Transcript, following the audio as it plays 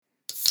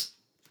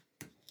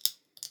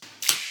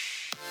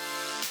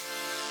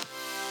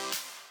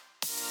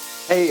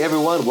Hey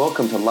everyone,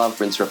 welcome to Love,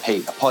 Rinse,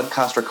 Repeat, a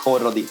podcast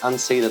recorded on the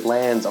unceded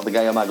lands of the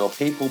Gayamargal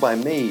people by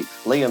me,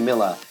 Liam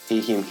Miller, he,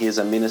 him. He is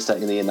a minister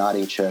in the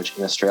Uniting Church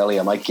in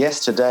Australia. My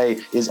guest today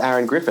is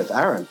Aaron Griffith.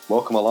 Aaron,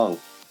 welcome along.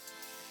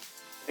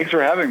 Thanks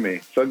for having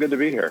me. So good to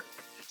be here.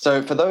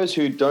 So for those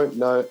who don't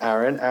know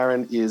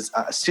Aaron is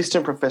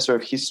Assistant Professor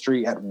of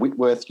History at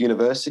Whitworth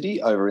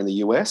University over in the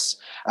US,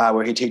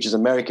 where he teaches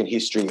American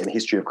history and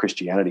history of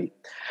Christianity.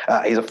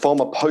 He's a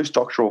former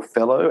postdoctoral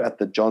fellow at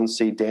the John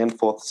C.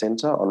 Danforth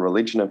Center on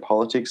Religion and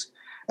Politics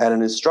and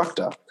an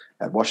instructor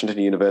at Washington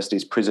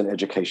University's Prison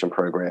Education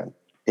Program.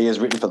 He has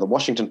written for the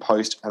Washington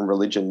Post and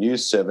Religion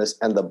News Service,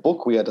 and the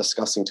book we are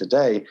discussing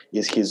today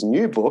is his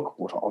new book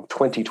of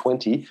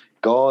 2020,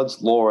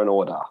 God's Law and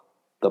Order: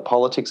 The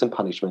Politics and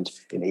Punishment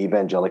in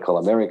Evangelical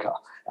America,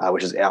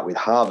 which is out with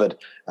Harvard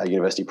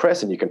University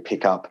Press, and you can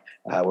pick up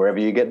wherever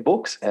you get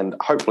books. And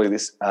hopefully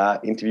this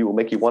interview will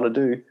make you want to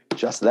do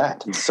just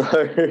that. So,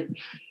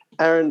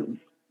 Aaron,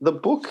 the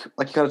book,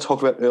 like you kind of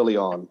talked about early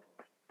on,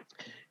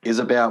 is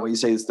about what you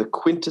say is the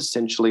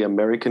quintessentially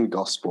American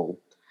gospel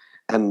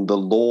and the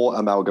law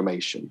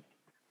amalgamation,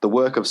 the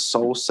work of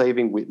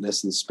soul-saving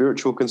witness and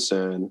spiritual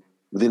concern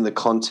within the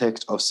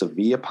context of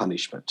severe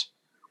punishment,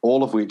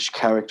 all of which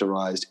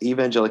characterized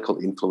evangelical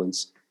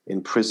influence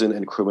in prison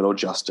and criminal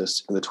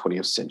justice in the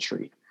 20th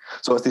century.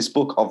 So it's this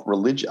book of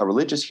a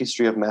religious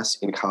history of mass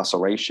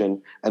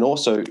incarceration, and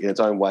also in its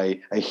own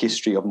way, a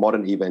history of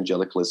modern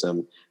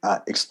evangelicalism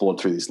explored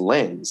through this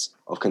lens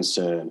of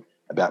concern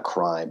about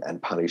crime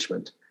and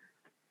punishment.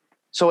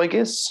 So I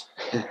guess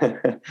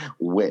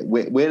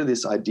where did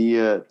this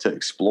idea to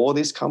explore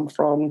this come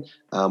from?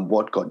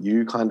 What got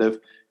you kind of,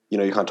 you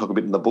kind of talk a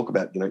bit in the book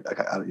about,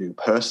 your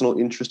personal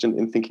interest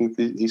in thinking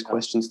these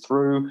questions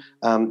through.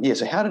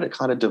 So how did it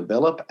kind of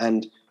develop?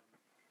 And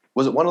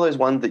was it one of those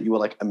ones that you were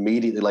like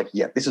immediately like,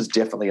 yeah, this is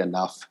definitely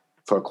enough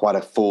for quite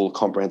a full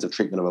comprehensive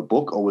treatment of a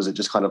book? Or was it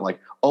just kind of like,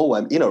 oh,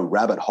 I'm in a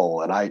rabbit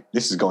hole and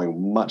this is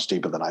going much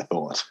deeper than I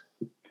thought?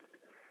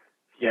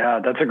 Yeah,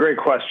 that's a great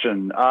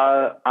question.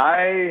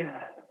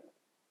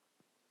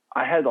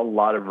 I had a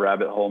lot of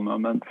rabbit hole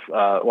moments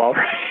while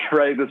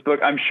writing this book.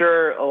 I'm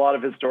sure a lot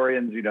of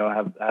historians,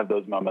 have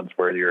those moments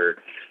where you're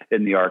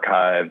in the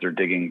archives or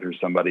digging through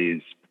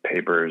somebody's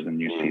papers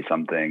and you see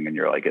something and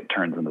you're like, it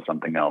turns into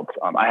something else.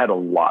 I had a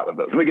lot of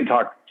those. We can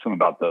talk some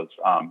about those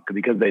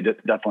because they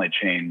definitely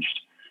changed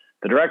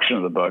the direction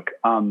of the book.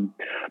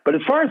 But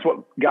as far as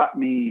what got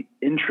me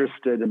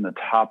interested in the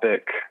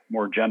topic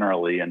more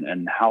generally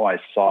and how I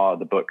saw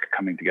the book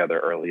coming together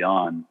early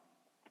on,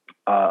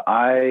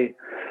 I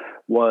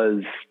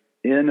was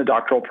in a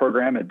doctoral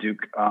program at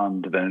Duke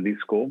Divinity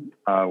School,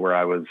 where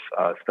I was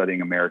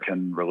studying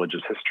American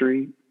religious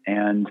history.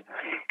 And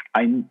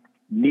I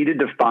needed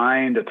to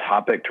find a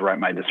topic to write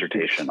my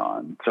dissertation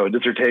on. So a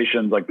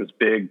dissertation is like this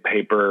big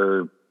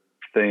paper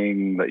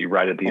thing that you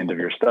write at the end of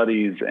your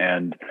studies.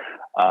 And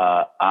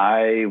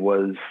I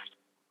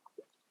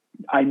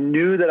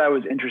knew that I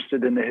was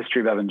interested in the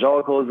history of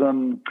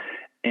evangelicalism.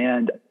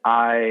 And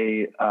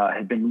I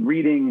had been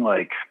reading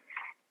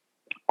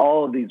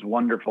all of these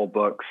wonderful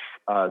books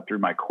through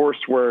my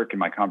coursework and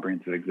my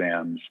comprehensive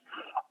exams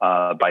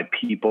by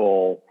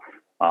people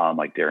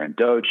like Darren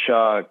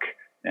Dochuk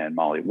and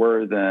Molly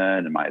Worthen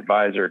and my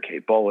advisor,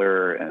 Kate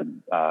Buller.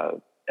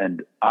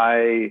 And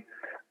I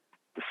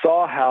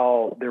saw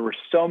how there were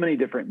so many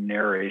different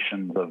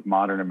narrations of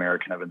modern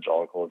American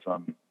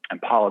evangelicalism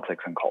and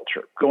politics and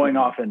culture going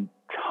off in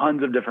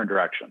tons of different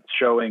directions,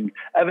 showing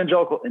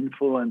evangelical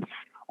influence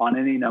on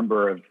any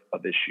number of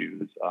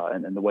issues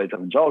and the ways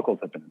evangelicals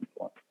have been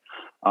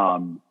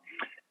influenced.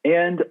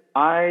 And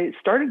I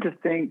started to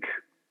think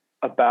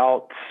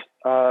about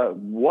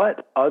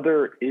what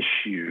other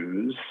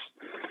issues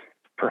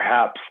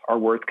perhaps are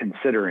worth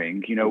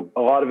considering.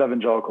 A lot of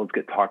evangelicals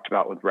get talked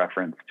about with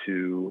reference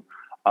to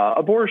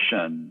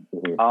abortion,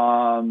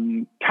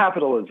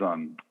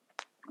 capitalism,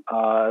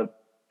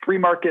 free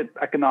market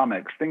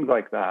economics, things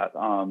like that.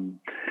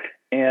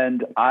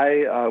 And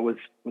I was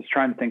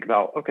trying to think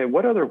about, okay,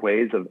 what other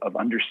ways of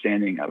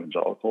understanding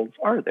evangelicals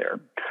are there?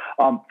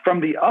 From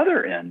the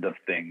other end of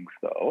things,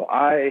 though,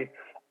 I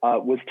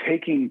was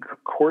taking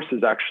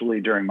courses actually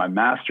during my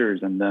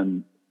master's and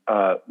then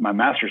my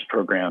master's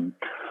program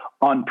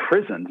on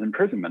prisons and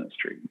prison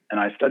ministry. And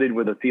I studied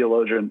with a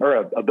theologian or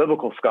a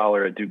biblical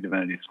scholar at Duke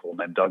Divinity School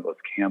named Douglas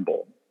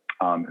Campbell,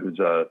 who's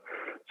a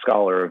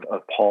scholar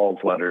of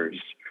Paul's letters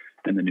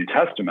in the New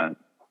Testament.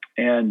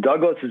 And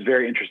Douglas is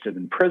very interested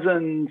in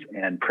prisons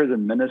and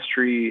prison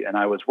ministry. And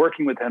I was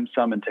working with him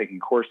some and taking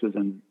courses,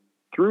 and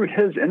through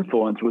his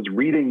influence was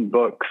reading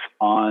books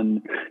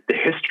on the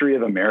history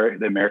of the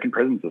American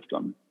prison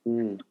system.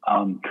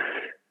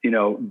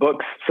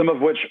 Books, some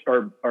of which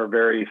are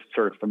very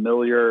sort of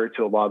familiar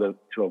to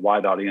a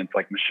wide audience,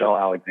 like Michelle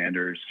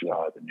Alexander's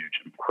The New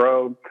Jim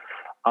Crow.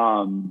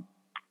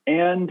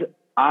 And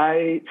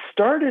I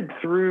started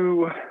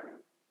through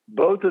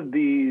both of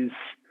these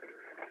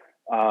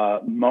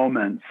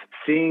moments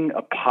seeing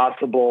a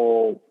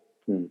possible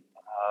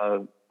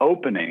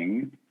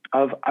opening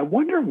of, I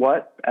wonder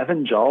what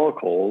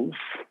evangelicals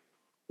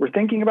were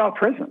thinking about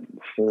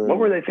prisons? What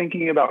were they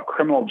thinking about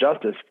criminal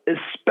justice,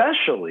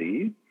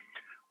 especially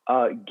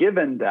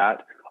given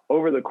that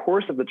over the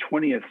course of the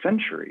 20th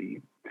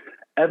century,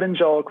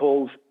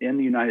 evangelicals in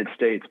the United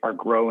States are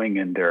growing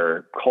in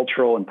their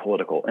cultural and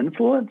political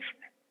influence,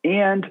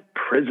 and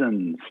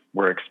prisons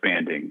were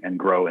expanding and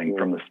growing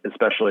from this,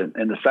 especially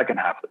in the second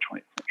half of the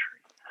 20th century.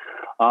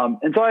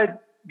 And so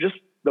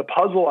the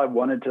puzzle I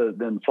wanted to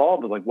then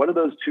solve was like, what do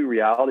those two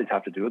realities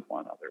have to do with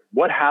one another?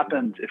 What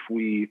happens if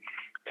we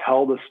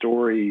tell the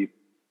story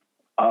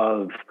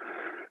of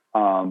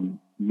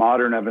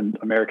modern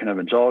American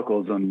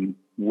evangelicalism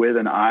with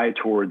an eye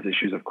towards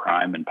issues of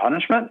crime and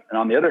punishment? And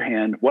on the other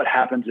hand, what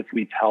happens if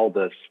we tell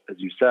this, as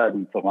you said,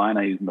 and it's the line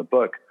I use in the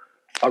book,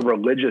 a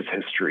religious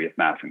history of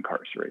mass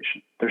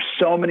incarceration? There's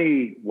so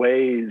many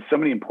ways, so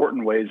many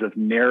important ways of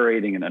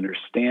narrating and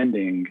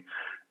understanding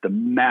the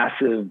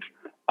massive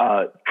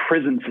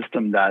prison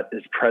system that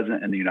is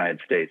present in the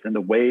United States, and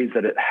the ways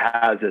that it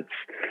has its,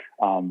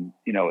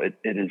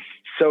 it is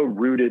so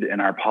rooted in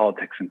our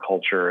politics and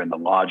culture and the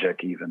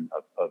logic even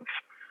of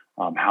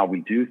how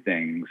we do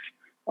things.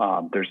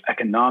 There's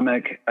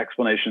economic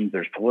explanations,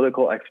 there's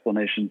political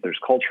explanations, there's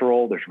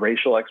cultural, there's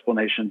racial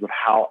explanations of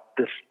how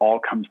this all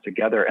comes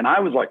together. And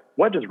I was like,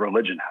 what does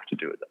religion have to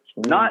do with this?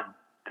 Not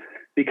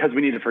because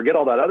we need to forget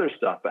all that other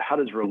stuff, but how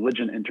does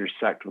religion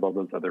intersect with all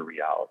those other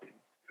realities?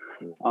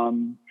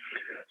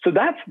 So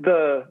that's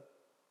the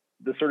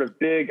sort of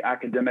big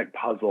academic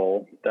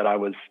puzzle that I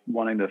was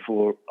wanting to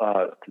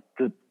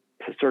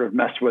sort of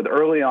mess with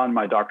early on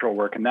my doctoral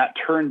work. And that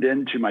turned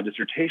into my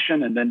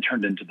dissertation and then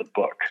turned into the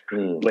book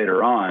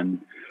later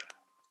on.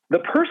 The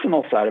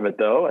personal side of it,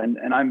 though, and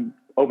I'm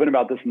open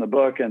about this in the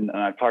book, and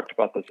I've talked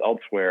about this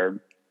elsewhere,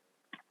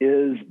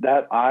 is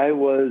that I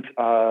was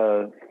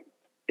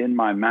in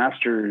my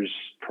master's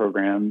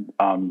program,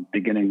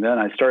 beginning then,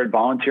 I started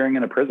volunteering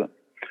in a prison.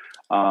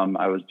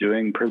 I was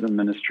doing prison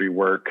ministry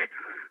work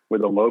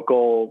with a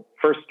local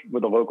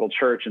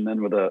church, and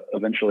then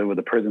eventually with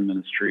a prison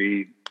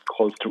ministry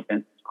close to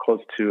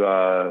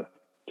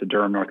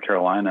Durham, North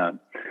Carolina.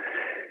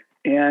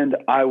 And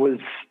I was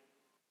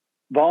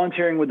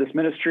volunteering with this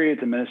ministry.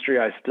 It's a ministry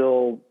I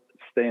still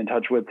stay in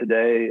touch with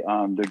today.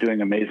 They're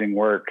doing amazing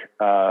work.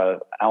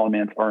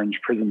 Alamance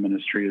Orange Prison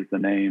Ministry is the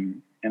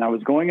name. And I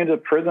was going into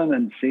prison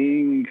and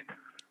seeing,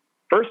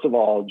 first of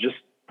all, just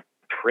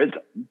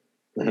prison.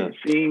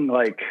 Seeing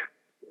like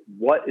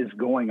what is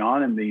going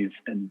on in these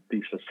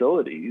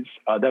facilities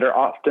that are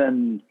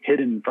often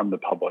hidden from the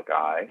public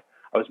eye.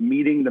 I was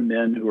meeting the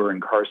men who were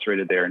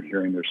incarcerated there and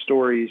hearing their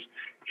stories,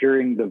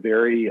 hearing the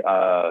very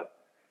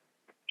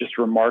just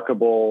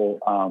remarkable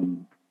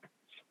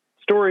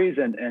stories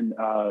and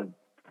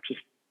just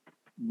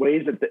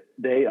ways that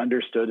they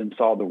understood and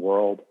saw the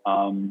world,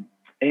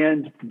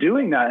 and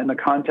doing that in the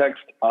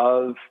context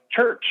of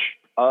church,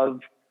 of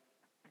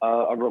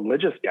a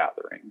religious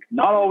gathering,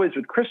 not always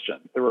with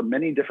Christians. There were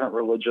many different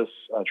religious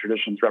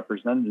traditions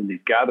represented in these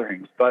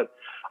gatherings, but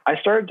I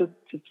started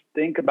to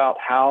think about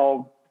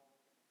how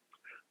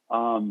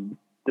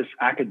this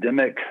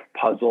academic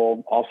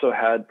puzzle also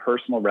had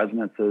personal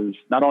resonances,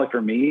 not only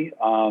for me,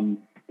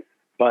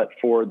 but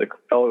for the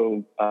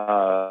fellow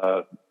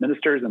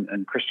ministers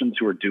and Christians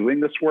who are doing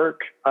this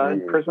work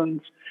in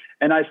prisons.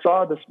 And I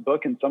saw this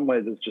book in some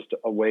ways as just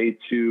a way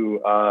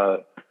to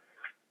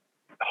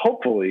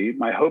hopefully,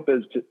 my hope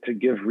is to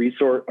give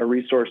a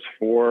resource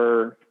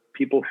for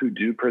people who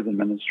do prison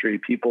ministry,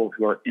 people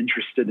who are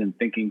interested in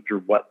thinking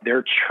through what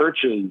their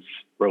church's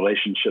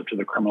relationship to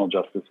the criminal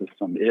justice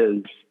system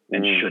is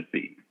and should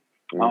be.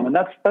 And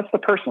that's the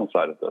personal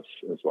side of this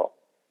as well.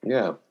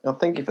 Yeah. Well,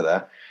 thank you for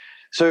that.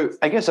 So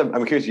I guess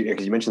I'm curious,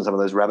 because you mentioned some of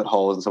those rabbit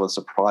holes and some of the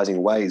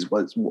surprising ways.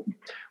 Was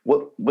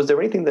there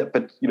anything that,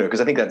 but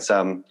because I think that's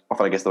often,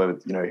 I guess, the way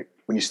with,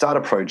 when you start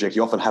a project,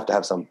 you often have to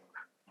have some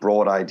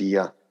broad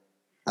idea.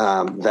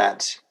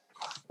 That,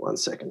 one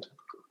second.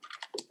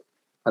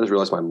 I just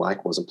realized my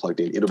mic wasn't plugged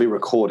in. It'll be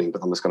recording, but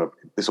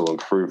this will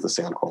improve the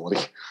sound quality.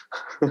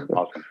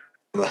 Awesome.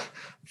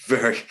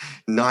 Very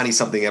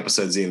 90-something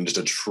episodes in, just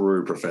a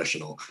true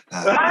professional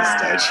at this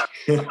stage.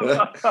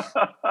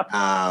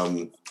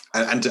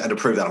 And to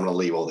prove that, I'm going to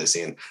leave all this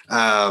in.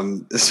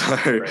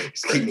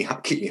 Keep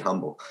me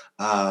humble.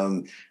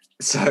 I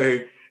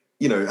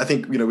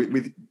think,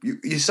 with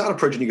you start a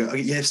project and you go,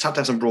 you start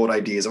to have some broad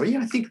ideas. Or,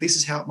 I think this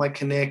is how it might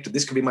connect.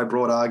 This could be my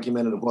broad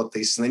argument and a broad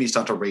thesis. And then you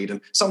start to read.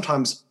 And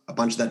sometimes a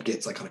bunch of that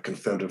gets like kind of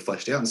confirmed and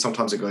fleshed out. And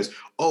sometimes it goes,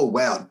 oh,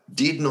 wow,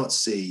 did not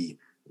see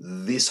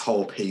this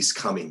whole piece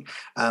coming.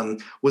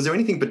 Was there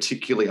anything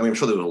particularly, I'm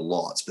sure there were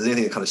lots, but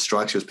anything that kind of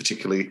strikes you as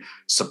particularly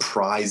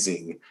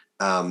surprising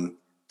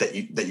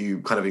that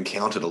you kind of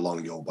encountered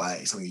along your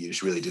way, something you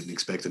just really didn't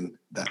expect and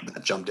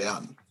that jumped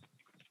out?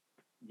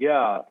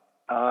 Yeah.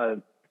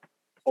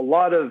 A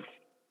lot of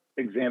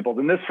examples,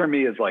 and this for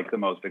me is like the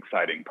most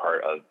exciting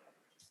part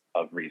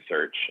of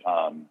research.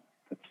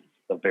 It's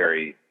a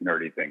very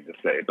nerdy thing to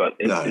say, but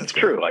it's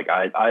true. Like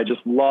I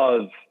just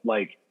love,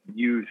 like,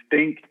 you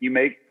think you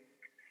make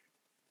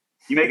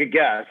a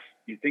guess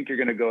you think you're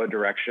going to go a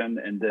direction,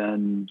 and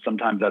then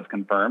sometimes that's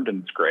confirmed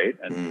and it's great.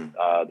 And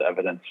the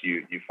evidence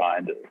you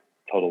find, it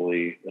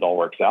all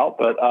works out.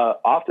 But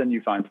often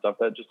you find stuff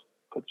that just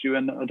puts you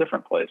in a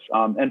different place.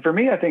 And for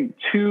me, I think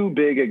two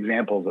big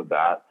examples of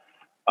that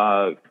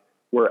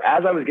were,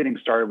 as I was getting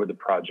started with the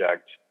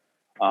project,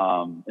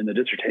 in the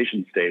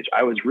dissertation stage,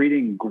 I was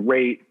reading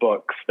great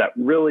books that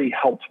really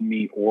helped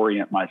me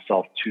orient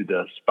myself to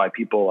this by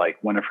people like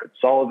Winifred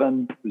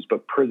Sullivan, whose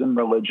book Prison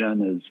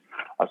Religion is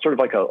sort of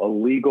like a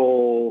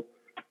legal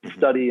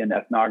study and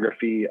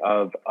ethnography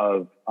of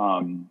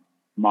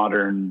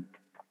modern,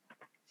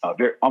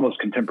 almost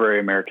contemporary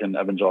American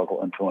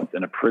evangelical influence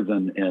in a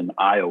prison in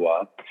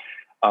Iowa.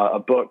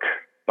 Books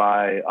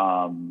by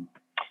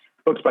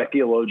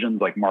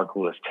theologians like Mark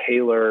Lewis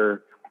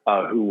Taylor,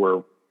 who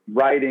were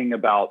writing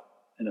about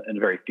in a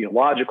very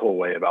theological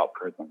way about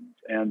prisons.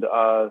 And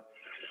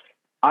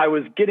I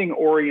was getting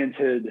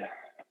oriented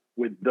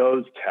with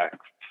those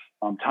texts.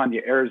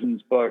 Tanya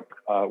Ayrton's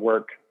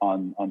work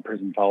on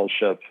prison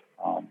fellowship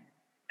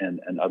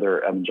and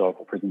other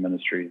evangelical prison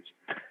ministries.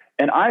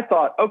 And I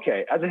thought,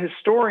 okay, as a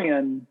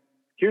historian,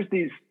 here's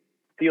these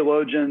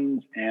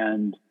theologians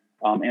and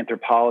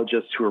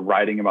anthropologists who are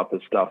writing about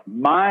this stuff.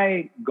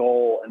 My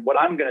goal and what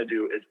I'm going to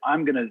do is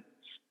I'm going to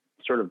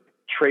sort of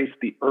trace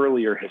the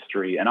earlier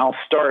history, and I'll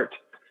start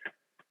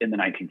in the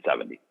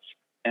 1970s.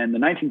 And the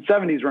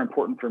 1970s were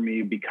important for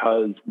me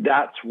because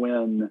that's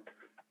when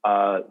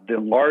the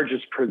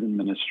largest prison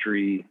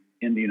ministry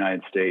in the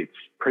United States,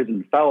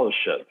 Prison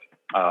Fellowship,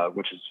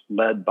 which is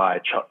led by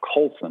Chuck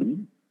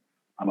Colson.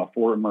 I'm a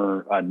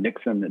former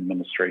Nixon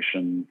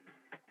administration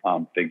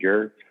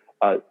figure.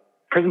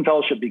 Prison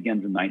Fellowship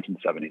begins in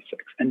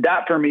 1976. And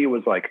that for me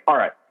was like, all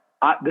right,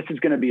 this is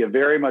going to be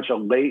very much a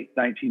late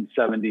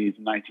 1970s,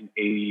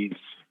 1980s,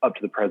 up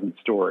to the present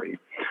story.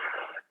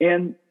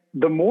 And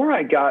the more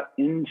I got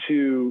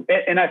into,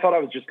 and I thought I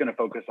was just going to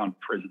focus on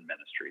prison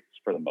ministries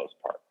for the most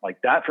part.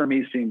 Like that for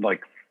me seemed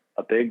like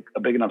a big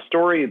enough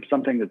story. It's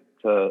something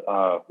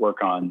to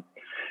work on.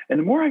 And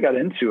the more I got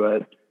into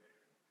it,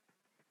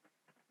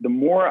 the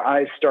more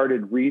I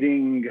started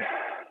reading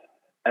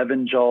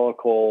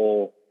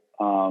evangelical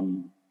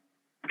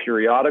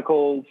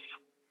periodicals,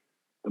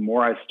 the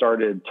more I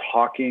started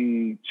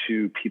talking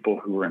to people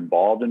who were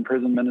involved in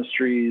prison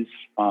ministries,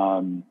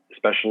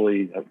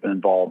 especially have been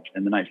involved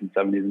in the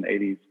 1970s and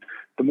 80s,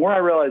 the more I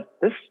realized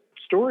this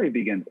story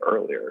begins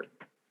earlier.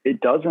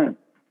 It doesn't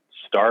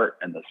start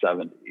in the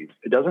 70s.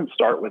 It doesn't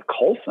start with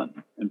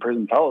Colson in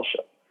Prison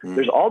Fellowship.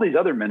 There's all these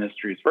other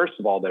ministries, first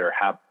of all, that are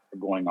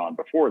going on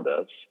before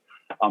this,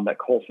 that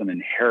Colson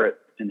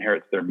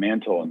inherits their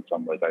mantle in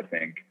some ways, I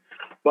think.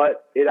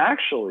 But it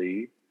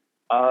actually...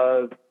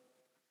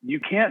 you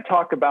can't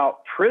talk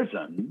about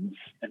prisons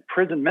and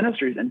prison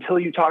ministries until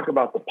you talk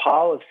about the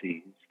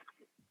policies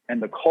and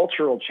the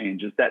cultural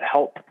changes that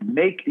help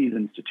make these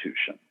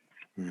institutions,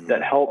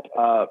 that help,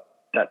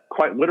 that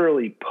quite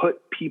literally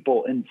put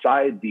people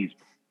inside these,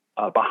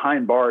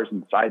 behind bars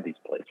inside these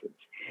places.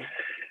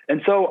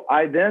 And so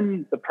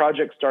the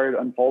project started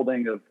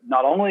unfolding of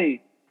not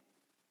only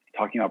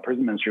talking about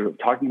prison ministry, but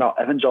talking about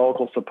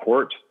evangelical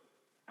support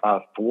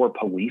for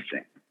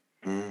policing.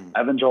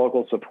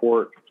 Evangelical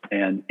support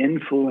and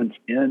influence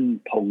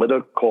in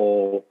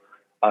political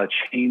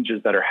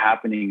changes that are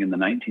happening in the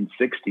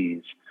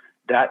 1960s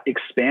that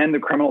expand the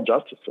criminal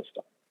justice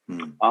system.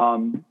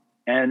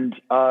 And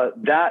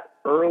that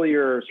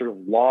earlier sort of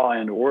law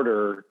and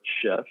order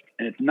shift,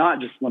 and it's not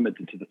just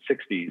limited to the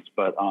 60s,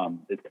 but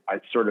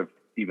I sort of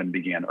even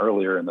began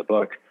earlier in the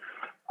book.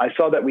 I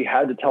saw that we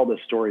had to tell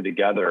this story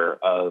together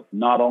of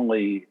not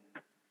only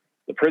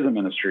the prison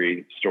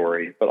ministry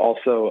story, but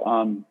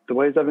also the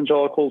ways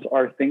evangelicals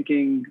are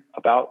thinking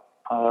about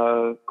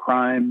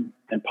crime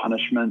and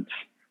punishment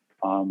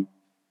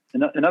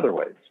in other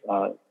ways.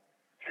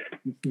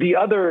 The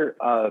other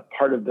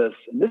part of this,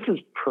 and this is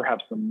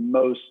perhaps the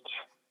most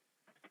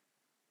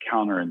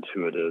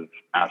counterintuitive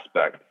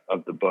aspect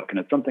of the book, and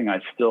it's something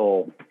I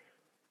still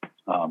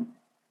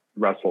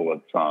wrestle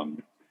with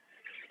some,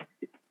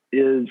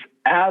 is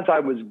as I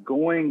was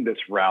going this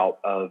route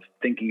of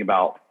thinking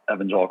about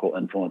evangelical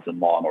influence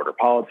in law and order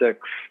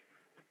politics,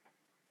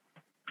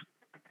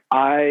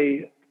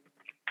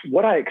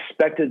 what I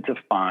expected to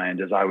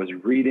find as I was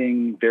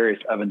reading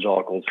various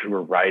evangelicals who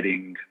were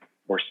writing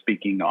or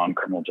speaking on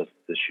criminal justice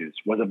issues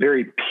was a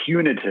very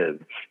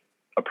punitive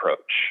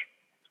approach.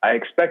 I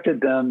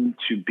expected them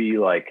to be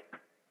like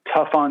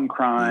tough on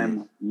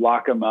crime,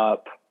 lock them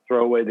up,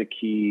 throw away the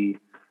key,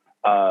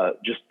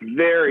 just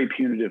very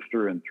punitive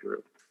through and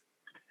through.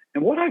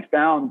 And what I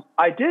found,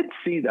 I did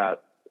see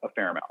that a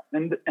fair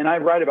amount. And I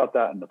write about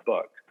that in the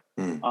book.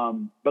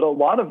 But a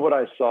lot of what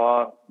I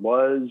saw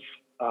was,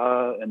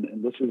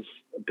 and this is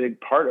a big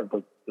part of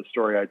the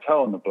story I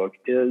tell in the book,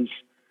 is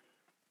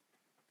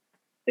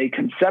a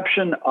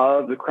conception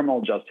of the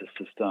criminal justice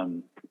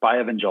system by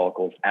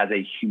evangelicals as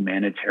a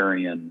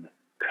humanitarian,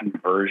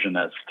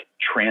 conversionist,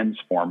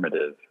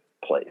 transformative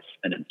place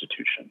and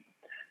institution.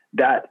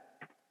 That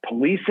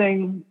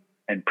policing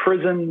and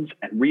prisons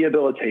and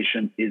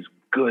rehabilitation is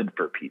good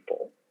for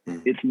people.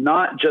 It's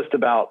not just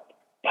about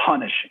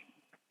punishing.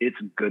 It's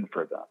good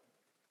for them.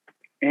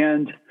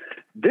 And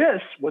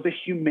this was a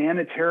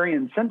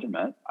humanitarian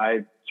sentiment,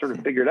 I sort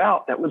of figured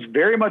out, that was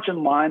very much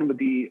in line with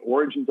the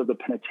origins of the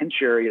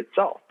penitentiary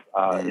itself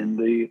in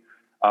the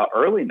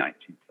early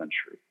 19th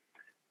century.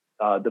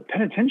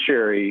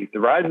 The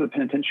rise of the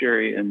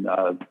penitentiary in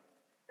the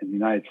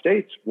United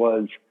States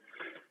was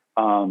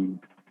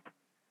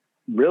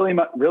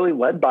really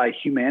led by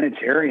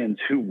humanitarians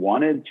who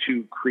wanted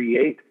to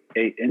create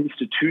an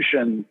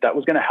institution that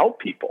was going to help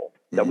people,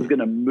 that was going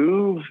to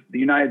move the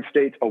United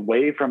States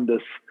away from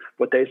this,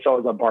 what they saw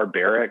as a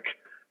barbaric,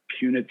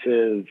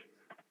 punitive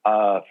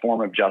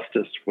form of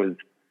justice with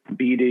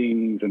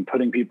beatings and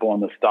putting people on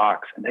the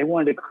stocks. And they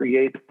wanted to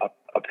create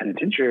a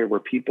penitentiary where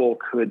people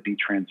could be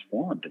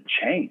transformed and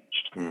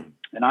changed.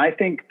 And I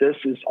think this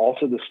is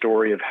also the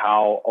story of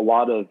how a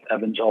lot of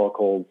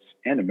evangelicals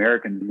and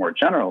Americans more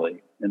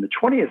generally in the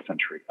 20th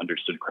century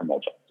understood criminal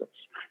justice.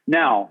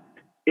 Now,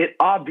 it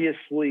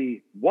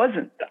obviously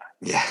wasn't that.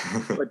 Yeah.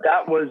 But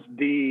that was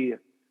the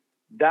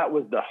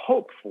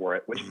hope for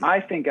it, which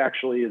I think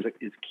actually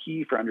is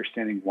key for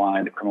understanding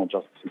why the criminal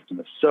justice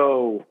system is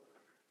so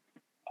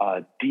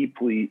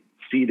deeply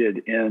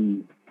seated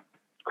in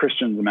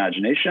Christians'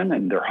 imagination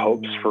and their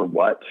hopes for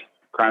what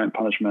crime and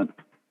punishment,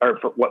 or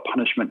for what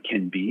punishment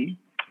can be.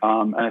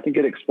 And I think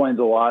it explains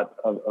a lot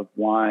of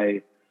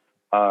why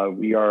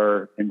we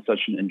are in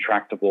such an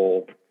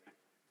intractable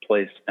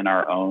place in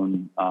our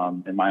own,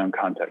 in my own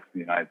context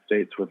in the United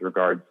States with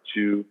regards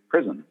to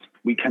prisons.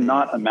 We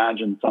cannot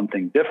imagine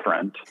something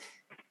different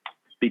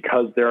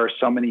because there are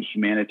so many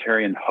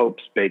humanitarian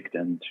hopes baked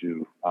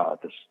into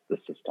this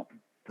system.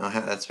 Oh,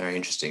 that's very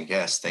interesting.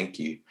 Yes, thank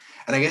you.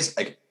 And I guess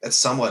it's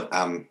somewhat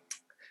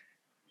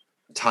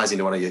ties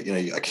into one of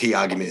your, a key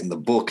argument in the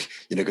book,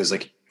 because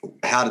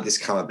how did this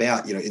come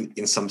about?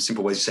 In some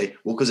simple ways, you say,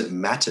 well, because it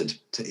mattered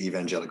to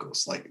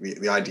evangelicals, like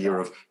the idea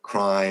of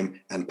crime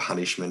and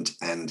punishment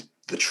and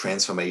the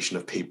transformation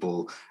of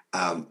people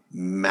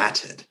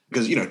mattered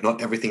because,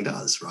 not everything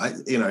does, right?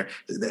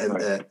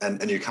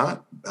 And you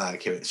can't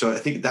carry it. So I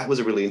think that was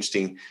a really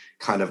interesting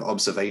kind of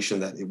observation,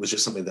 that it was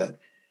just something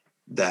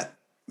that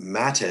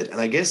mattered.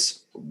 And I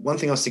guess one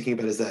thing I was thinking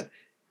about is that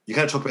you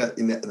kind of talk about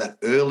in that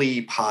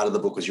early part of the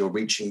book, as you're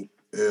reaching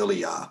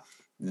earlier,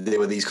 there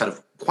were these kind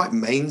of quite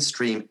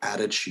mainstream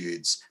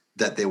attitudes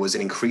that there was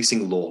an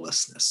increasing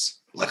lawlessness,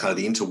 like kind of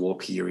the interwar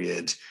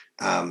period.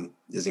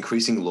 There's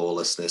increasing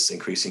lawlessness,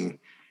 increasing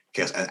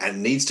chaos, and it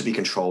needs to be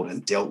controlled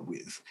and dealt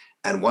with.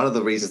 And one of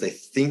the reasons they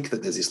think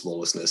that there's this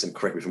lawlessness, and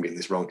correct me if I'm getting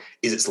this wrong,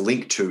 is it's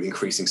linked to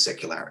increasing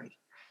secularity.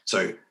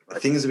 So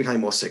things are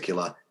becoming more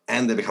secular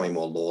and they're becoming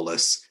more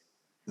lawless.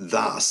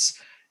 Thus,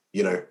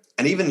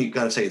 and even you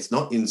kind of say it's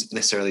not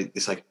necessarily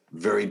this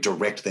very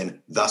direct,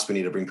 then thus we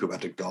need to bring people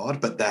back to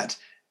God, but that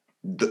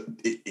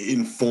it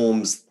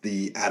informs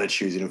the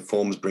attitudes, it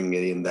informs bringing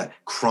it in that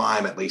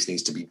crime at least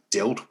needs to be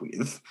dealt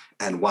with.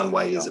 And one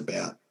way is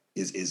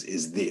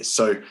this.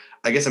 So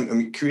I guess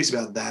I'm curious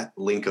about that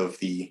link of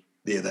the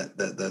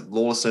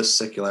lawlessness,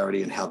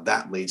 secularity, and how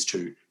that leads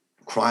to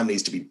crime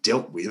needs to be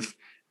dealt with.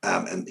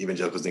 And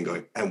evangelicals then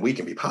going, and we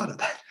can be part of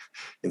that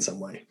in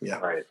some way. Yeah.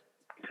 Right.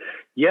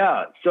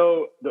 Yeah.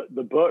 So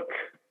the book,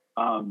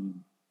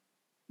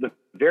 the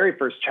very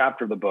first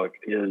chapter of the book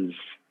is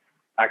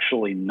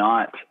actually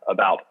not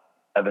about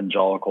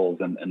evangelicals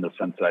in the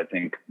sense that I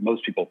think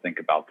most people think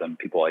about them,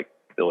 people like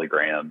Billy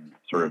Graham,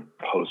 sort of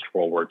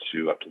post-World War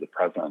II up to the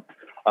present.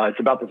 It's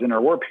about this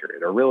interwar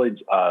period, or really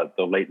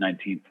the late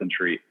 19th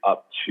century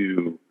up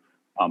to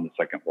the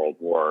Second World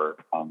War,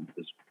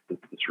 this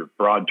sort of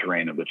broad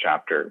terrain of the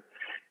chapter.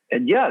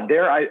 And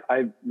there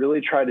I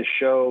really try to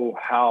show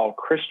how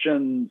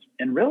Christians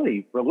and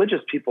really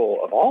religious people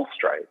of all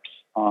stripes,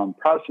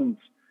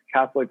 Protestants,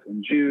 Catholics,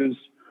 and Jews,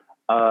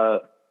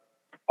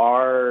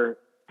 are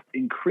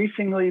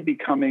increasingly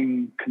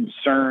becoming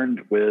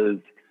concerned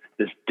with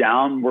this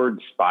downward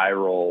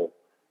spiral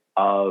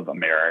of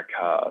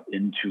America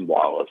into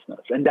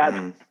lawlessness. And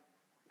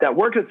that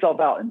works itself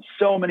out in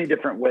so many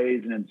different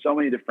ways and in so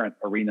many different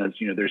arenas.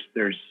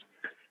 There's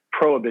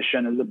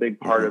prohibition is a big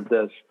part of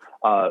this.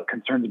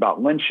 Concerns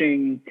about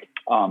lynching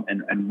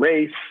and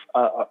race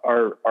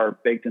are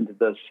baked into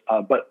this.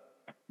 But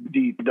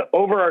the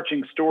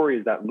overarching story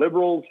is that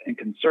liberals and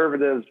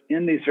conservatives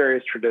in these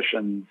various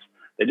traditions,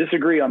 they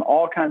disagree on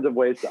all kinds of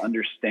ways to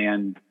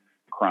understand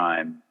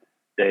crime.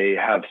 They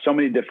have so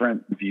many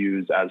different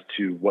views as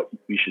to what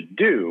we should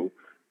do,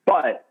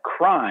 but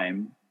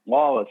crime,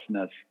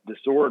 lawlessness,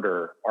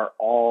 disorder are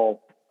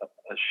all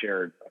a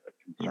shared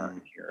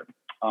concern here.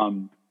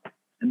 And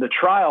the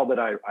trial that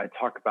I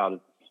talk about is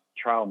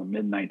a trial in the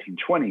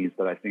mid-1920s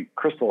that I think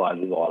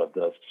crystallizes a lot of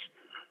this,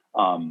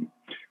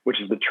 which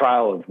is the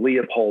trial of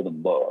Leopold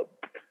and Loeb,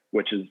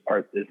 which is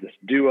this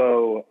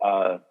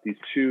duo, these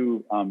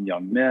two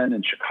young men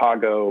in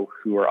Chicago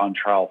who are on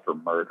trial for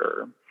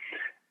murder.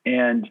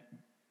 And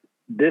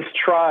this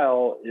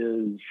trial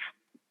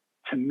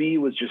to me,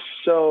 was just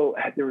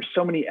there were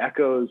so many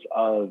echoes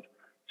of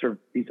sort of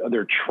these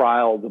other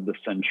trials of the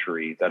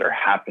century that are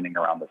happening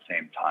around the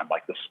same time,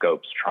 like the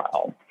Scopes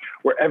trial,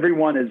 where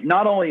everyone is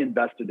not only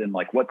invested in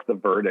like, what's the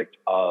verdict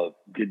of,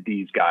 did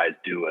these guys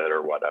do it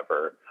or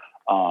whatever,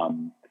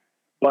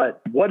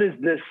 but what does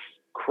this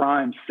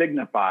crime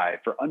signify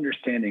for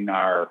understanding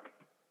our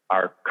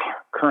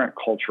current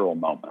cultural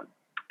moment?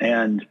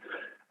 And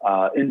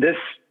in this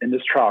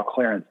trial,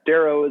 Clarence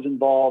Darrow is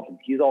involved, and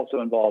he's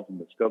also involved in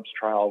the Scopes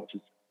trial, which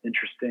is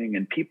interesting.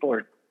 And people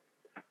are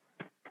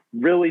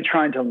really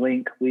trying to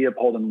link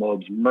Leopold and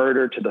Loeb's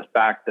murder to the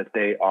fact that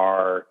they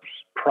are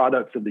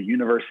products of the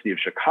University of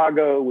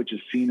Chicago, which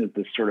is seen as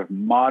this sort of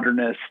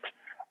modernist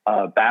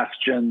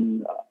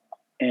bastion,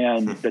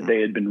 and that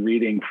they had been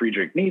reading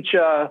Friedrich Nietzsche.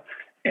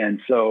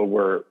 And so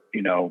we're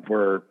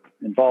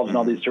involved in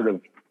all these sort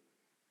of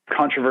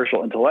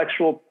controversial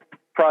intellectual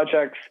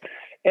projects.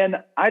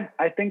 And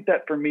I think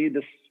that for me,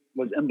 this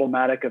was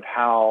emblematic of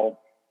how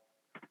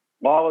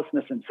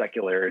lawlessness and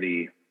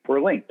secularity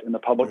were linked in the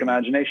public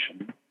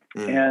imagination.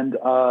 And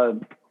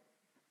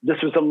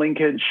this was a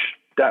linkage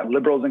that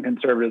liberals and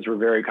conservatives were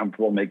very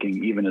comfortable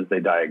making, even as they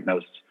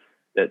diagnosed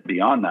it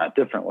beyond that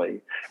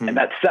differently. And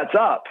that sets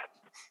up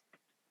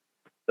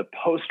the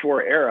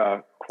post-war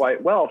era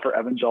quite well for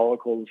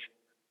evangelicals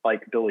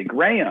like Billy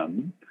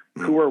Graham,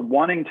 who are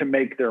wanting to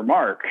make their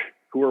mark,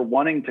 who are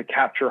wanting to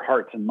capture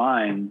hearts and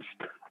minds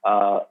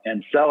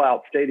and sell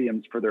out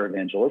stadiums for their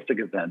evangelistic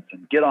events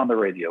and get on the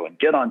radio and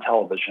get on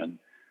television.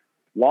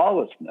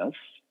 Lawlessness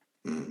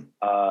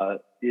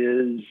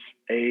is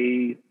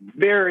a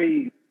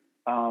very,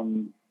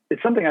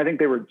 it's something I think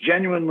they were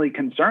genuinely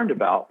concerned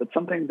about, but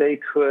something they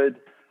could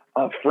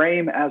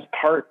frame as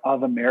part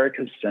of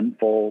America's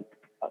the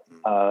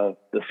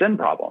sin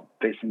problem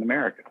facing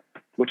America,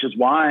 which is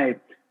why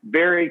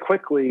very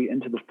quickly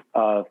into the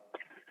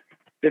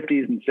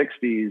 50s and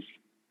 60s,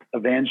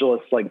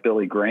 evangelists like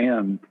Billy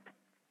Graham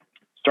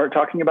start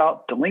talking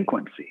about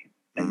delinquency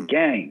and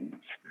gangs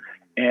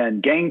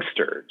and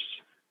gangsters.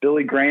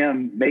 Billy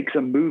Graham makes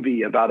a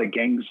movie about a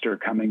gangster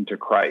coming to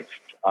Christ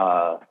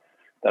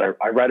that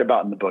I write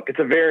about in the book. It's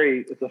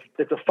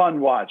a fun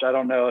watch. I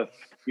don't know if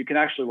you can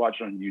actually watch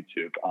it on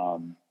YouTube,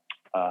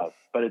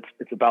 but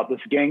it's about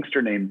this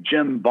gangster named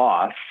Jim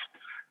Boss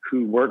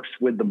who works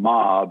with the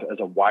mob as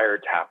a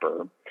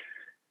wiretapper.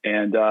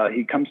 And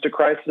he comes to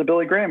Christ as a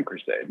Billy Graham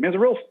crusade. I mean, it's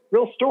a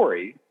real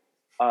story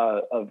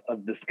of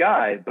this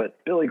guy, but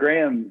Billy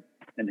Graham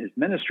and his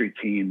ministry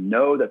team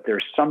know that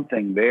there's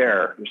something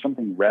there. There's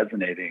something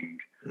resonating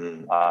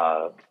in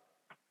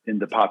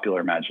the popular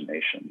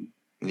imagination.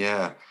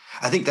 Yeah,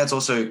 I think that's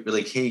also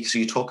really key. So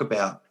you talk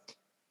about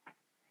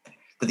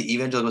that the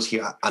evangelicals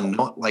here are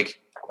not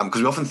like,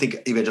 because we often think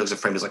evangelicals are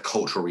framed as like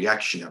cultural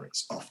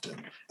reactionaries often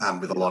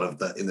with a lot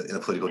of in the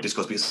political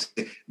discourse, because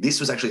this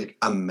was actually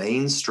a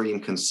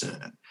mainstream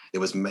concern. There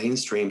was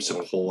mainstream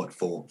support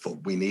for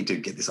we need to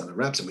get this under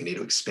wraps and we need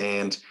to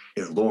expand,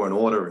 law and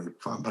order and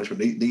crime punishment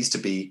needs to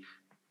be,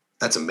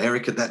 that's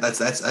America, that's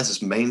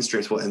just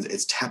mainstream support, and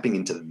it's tapping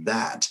into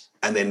that,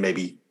 and then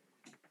maybe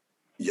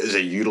they're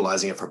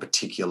utilizing it for a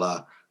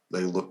particular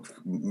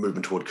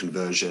movement toward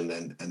conversion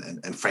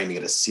and framing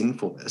it as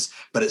sinfulness.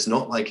 But it's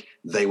not like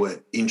they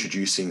were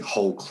introducing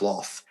whole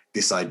cloth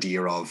this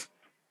idea of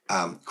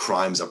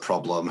crime's a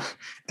problem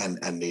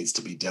and needs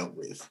to be dealt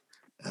with.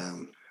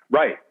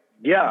 Right.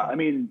 Yeah. I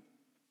mean,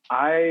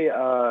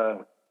 I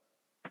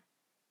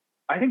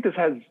think this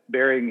has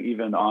bearing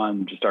even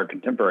on just our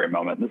contemporary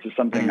moment. This is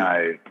something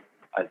I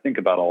think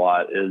about a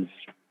lot, is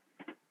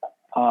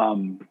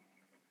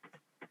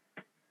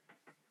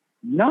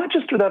not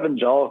just with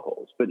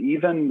evangelicals, but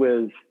even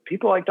with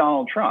people like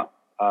Donald Trump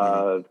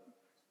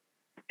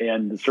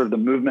and sort of the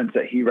movements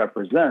that he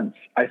represents.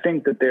 I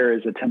think that there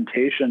is a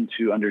temptation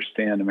to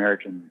understand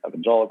American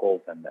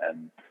evangelicals and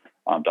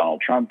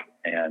Donald Trump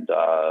and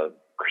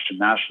Christian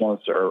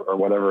nationalists or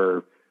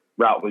whatever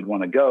route we'd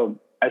want to go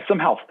as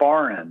somehow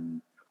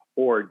foreign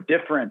or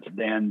different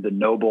than the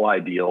noble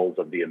ideals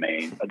of the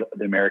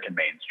American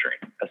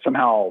mainstream, as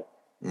somehow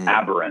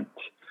aberrant.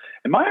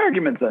 And my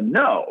argument's a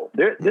no.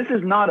 This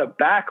is not a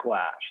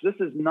backlash. This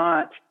is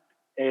not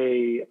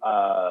a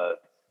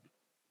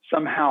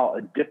somehow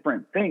a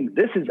different thing.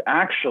 This is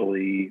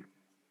actually,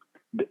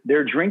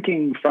 they're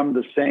drinking from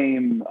the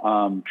same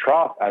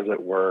trough, as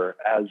it were,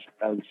 as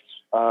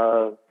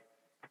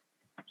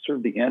sort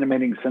of the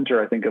animating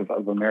center, I think,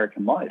 of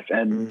American life.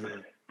 And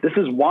this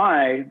is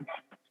why,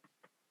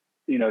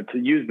 to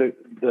use the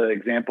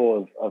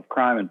example of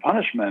crime and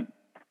punishment,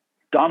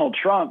 Donald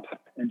Trump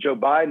and Joe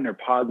Biden are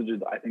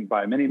posited, I think,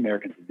 by many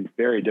Americans as these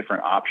very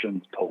different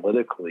options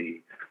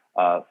politically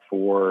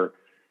for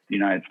the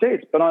United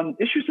States. But on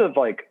issues of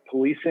like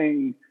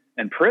policing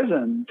and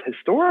prisons,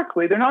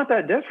 historically, they're not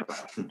that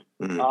different.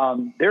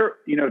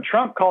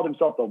 Trump called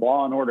himself the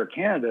law and order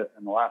candidate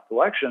in the last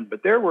election,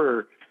 but there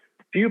were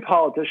few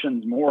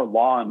politicians more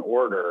law and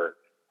order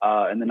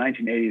in the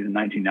 1980s and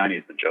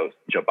 1990s than Joe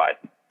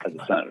Biden as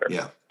a senator.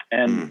 Yeah.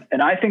 And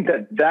I think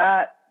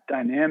that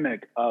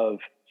dynamic of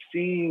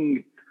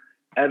seeing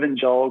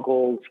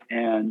evangelicals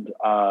and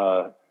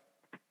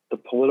the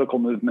political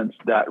movements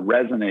that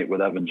resonate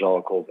with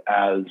evangelicals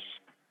as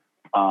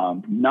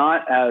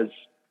not as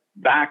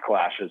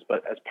backlashes,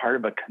 but as part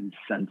of a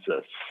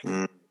consensus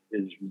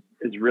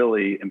is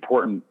really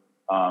important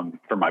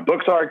for my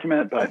book's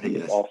argument. But I think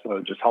it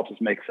also just helps us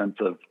make sense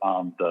of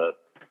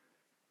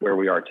where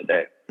we are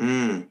today.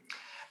 And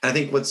I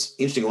think what's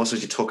interesting also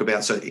is you talk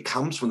about, so it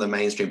comes from the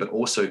mainstream, but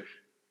also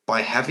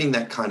by having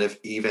that kind of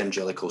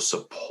evangelical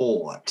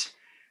support,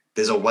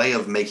 there's a way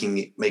of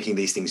making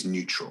these things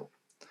neutral,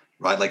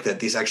 right? Like that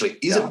this actually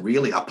isn't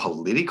really a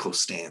political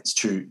stance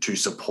to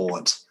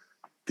support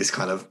this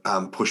kind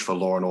of push for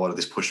law and order,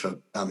 this push for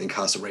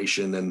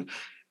incarceration, and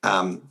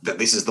that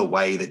this is the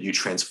way that you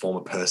transform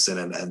a person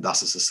and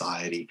thus a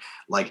society.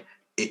 Like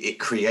it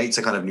creates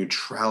a kind of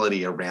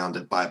neutrality around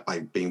it by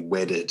being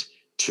wedded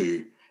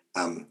to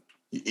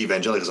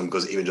evangelicalism,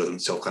 because evangelicalism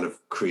itself kind of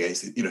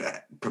creates,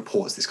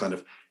 purports this kind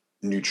of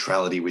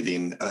neutrality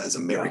within as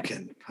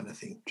American kind of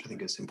thing, which I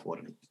think is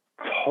important.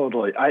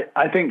 Totally.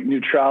 I think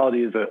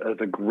neutrality is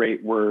a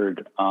great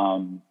word.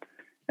 And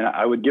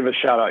I would give a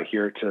shout out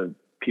here to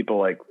people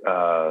like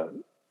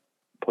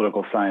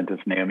political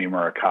scientist Naomi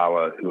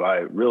Murakawa, who I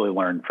really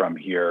learned from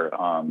here.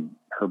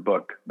 Her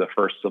book, The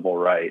First Civil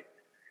Right,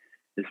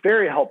 is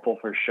very helpful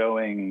for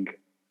showing,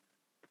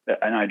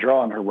 and I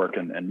draw on her work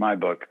in my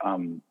book,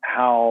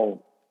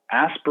 how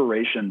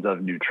aspirations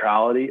of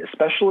neutrality,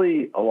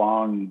 especially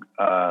along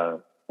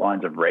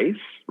lines of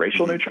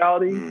racial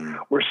neutrality,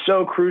 were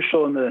so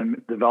crucial in the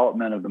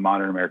development of the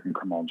modern American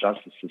criminal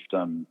justice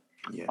system,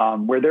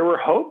 where there were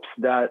hopes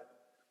that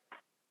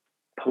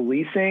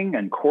policing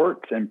and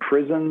courts and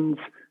prisons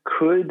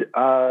could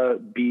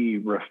be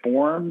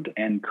reformed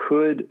and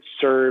could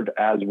serve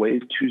as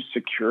ways to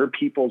secure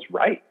people's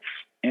rights,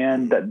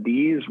 and that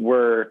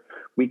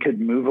we could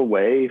move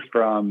away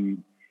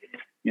from,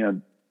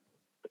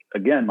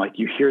 again, like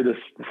you hear this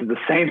is the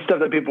same stuff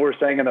that people were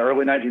saying in the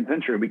early 19th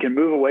century. We can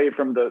move away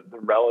from the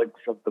relics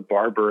of the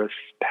barbarous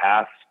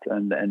past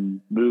and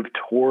move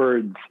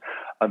towards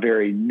a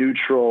very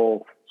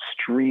neutral,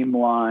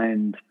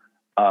 streamlined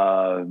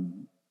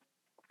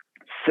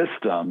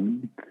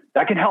system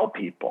that can help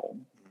people.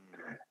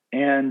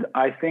 And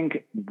I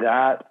think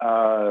that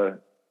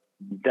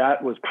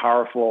that was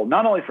powerful,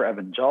 not only for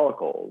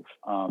evangelicals,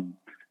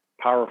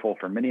 powerful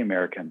for many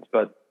Americans,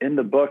 but in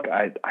the book,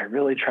 I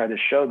really try to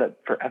show that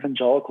for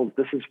evangelicals,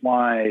 this is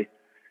why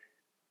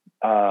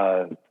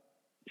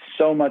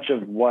so much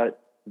of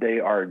what they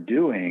are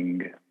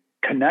doing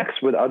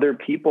connects with other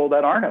people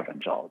that aren't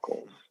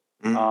evangelicals.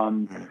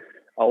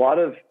 A lot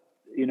of,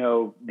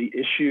 the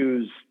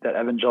issues that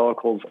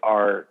evangelicals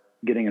are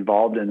getting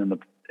involved in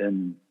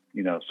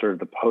sort of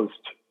the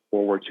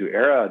post-World War II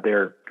era,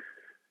 they're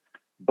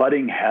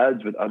butting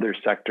heads with other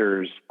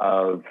sectors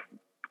of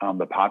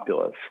the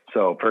populace.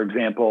 So, for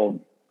example,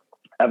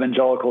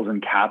 evangelicals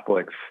and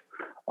Catholics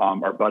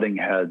are butting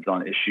heads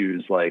on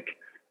issues like,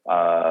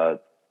 the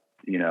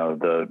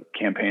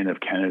campaign of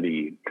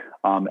Kennedy.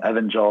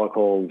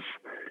 Evangelicals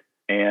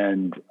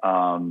and,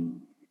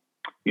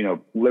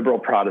 liberal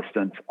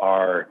Protestants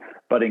are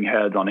butting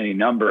heads on any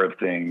number of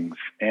things.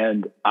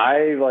 And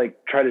I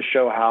try to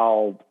show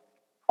how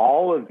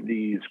all of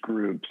these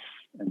groups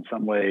in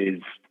some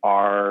ways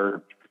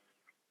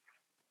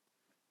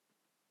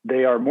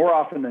they are more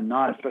often than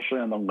not, especially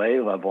on the lay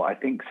level, I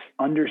think,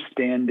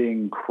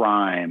 understanding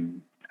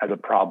crime as a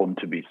problem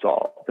to be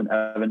solved. And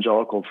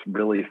evangelicals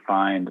really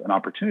find an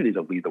opportunity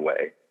to lead the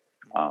way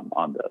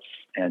on this.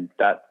 And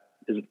that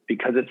is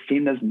because it's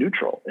seen as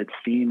neutral. It's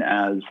seen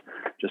as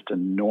just a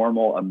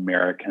normal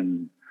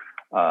American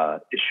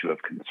issue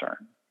of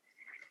concern.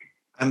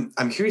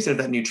 I'm curious if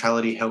that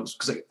neutrality helps,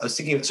 because I was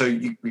thinking, so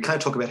we kind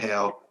of talk about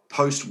how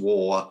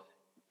post-war,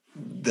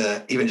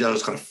 the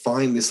evangelicals kind of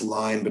find this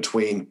line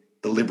between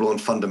the liberal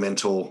and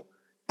fundamental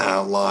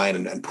line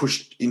and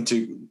pushed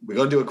into, we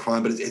got to do a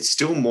crime, but it's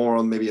still more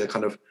on maybe a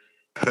kind of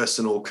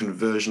personal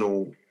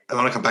conversional. I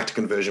want to come back to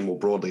conversion more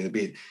broadly in a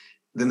bit.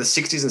 Then the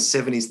 60s and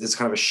 70s, there's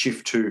kind of a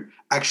shift to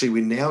actually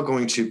we're now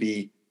going to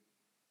be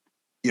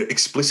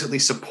explicitly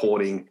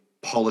supporting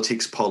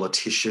politics,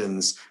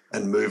 politicians,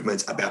 and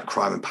movements about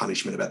crime and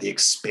punishment, about the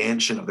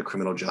expansion of the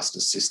criminal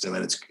justice system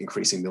and its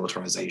increasing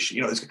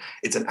militarization.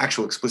 It's an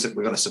actual explicit,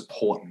 we're going to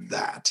support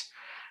that.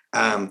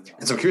 And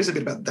so I'm curious a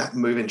bit about that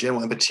move in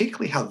general, and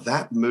particularly how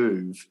that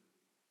move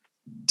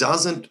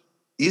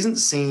isn't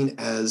seen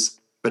as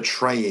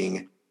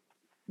betraying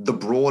the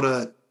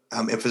broader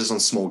emphasis on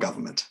small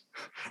government,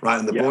 right?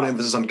 And the broader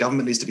emphasis on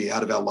government needs to be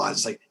out of our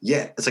lives.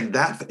 It's like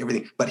that for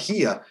everything. But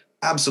here,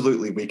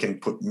 absolutely, we can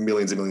put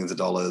millions and millions of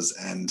dollars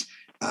and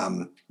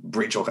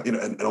breach all,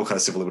 and all kind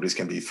of civil liberties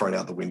can be thrown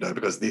out the window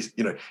because this,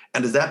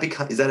 and is that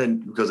because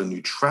of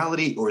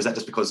neutrality, or is that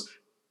just because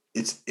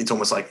it's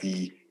almost like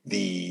the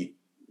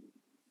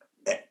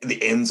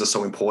ends are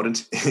so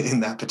important in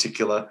that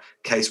particular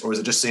case, or is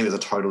it just seen as a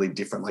totally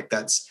different,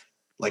 that's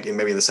like in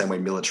maybe the same way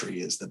military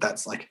is,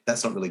 that's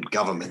not really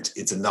government,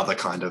 it's another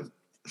kind of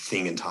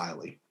thing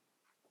entirely?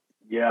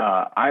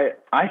 Yeah,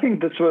 I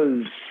think this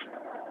was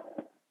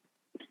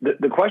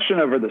the question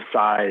over the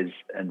size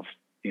and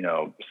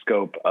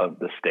scope of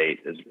the state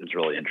is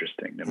really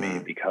interesting to me,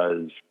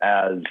 because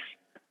as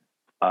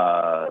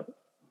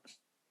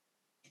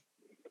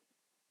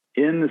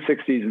in the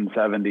 60s and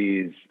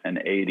 70s and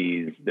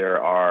 80s,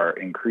 there are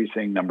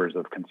increasing numbers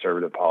of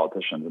conservative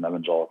politicians, and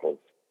evangelicals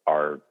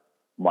are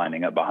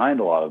lining up behind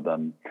a lot of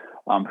them,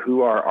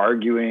 who are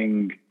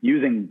arguing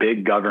using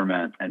big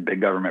government and big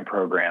government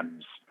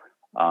programs,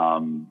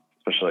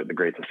 especially like the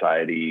Great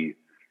Society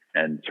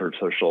and sort of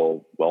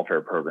social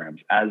welfare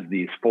programs, as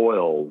these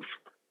foils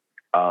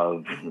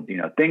of,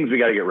 things we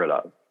got to get rid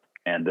of.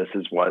 And this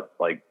is what,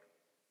 I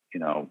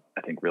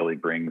think really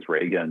brings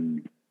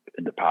Reagan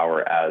into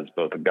power as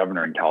both a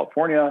governor in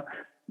California,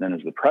 and then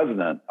as the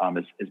president,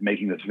 is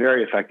making this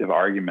very effective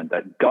argument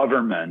that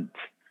government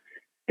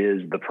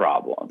is the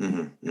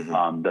problem,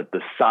 that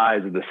the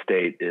size of the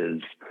state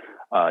is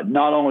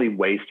not only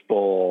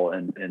wasteful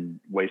and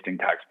wasting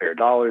taxpayer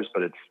dollars,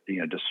 but it's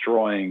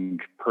destroying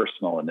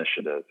personal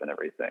initiative and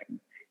everything.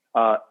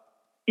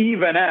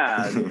 Even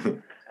as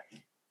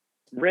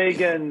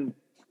Reagan,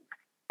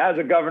 as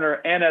a governor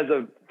and as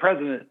a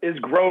president, is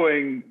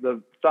growing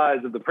the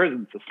size of the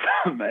prison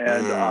system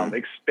and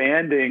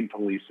expanding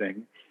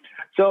policing.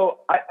 So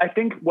I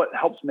think what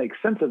helps make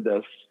sense of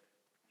this,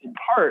 in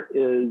part,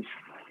 is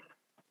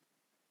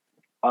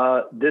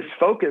this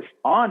focus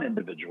on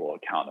individual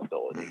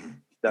accountability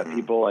that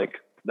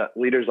that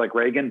leaders like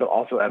Reagan, but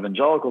also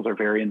evangelicals, are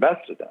very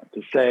invested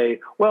in. To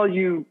say, well,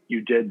 you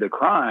did the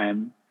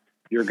crime,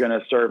 you're going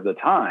to serve the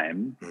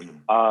time.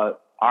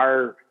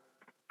 Our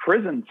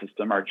prison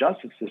system, our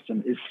justice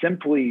system, is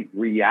simply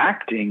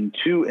reacting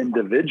to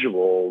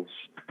individuals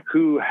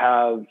who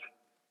have,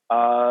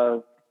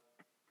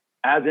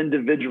 as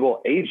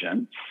individual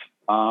agents,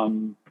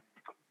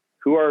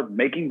 who are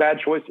making bad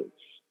choices,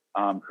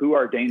 who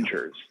are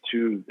dangers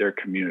to their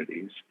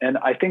communities. And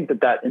I think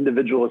that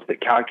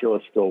individualistic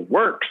calculus still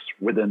works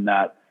within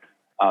that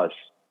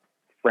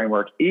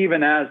framework,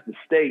 even as the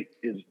state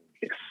is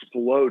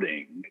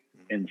exploding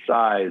in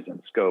size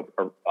and scope,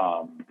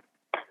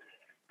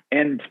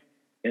 and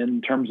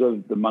in terms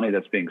of the money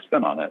that's being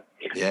spent on it.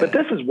 Yeah. But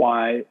this is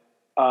why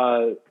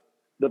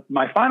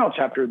my final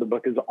chapter of the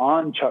book is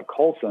on Chuck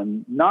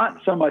Colson,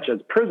 not so much as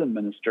prison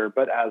minister,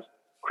 but as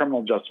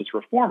criminal justice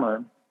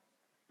reformer.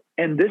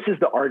 And this is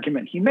the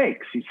argument he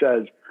makes. He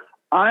says,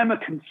 I'm a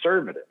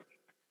conservative.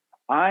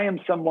 I am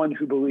someone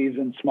who believes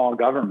in small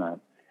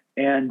government.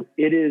 And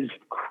it is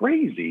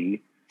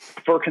crazy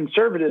for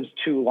conservatives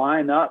to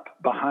line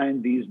up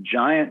behind these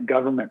giant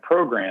government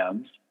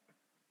programs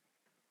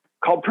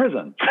called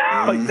prisons.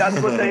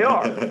 That's what they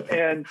are.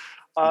 And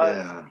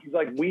he's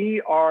like,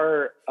 we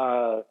are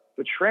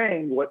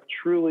betraying what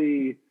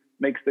truly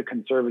makes the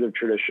conservative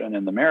tradition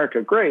in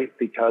America great,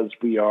 because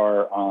we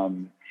are,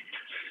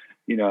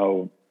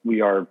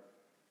 we are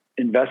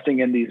investing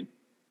in these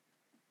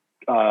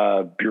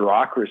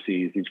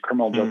bureaucracies, these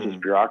criminal justice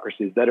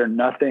bureaucracies that are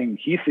nothing.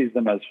 He sees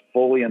them as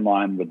fully in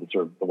line with the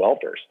sort of the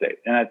welfare state.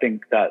 And I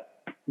think that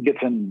gets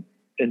him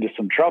into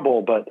some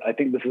trouble, but I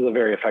think this is a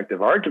very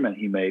effective argument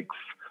he makes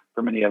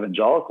for many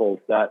evangelicals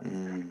that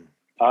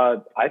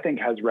I think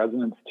has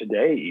resonance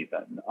today,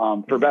 even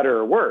for better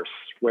or worse,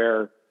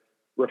 where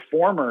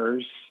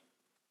reformers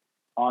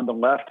on the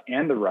left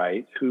and the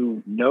right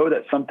who know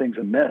that something's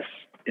amiss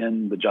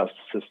in the justice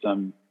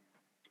system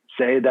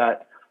say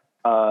that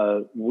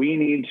we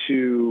need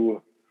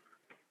to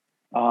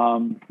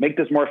make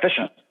this more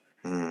efficient.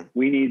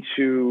 We need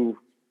to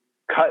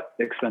cut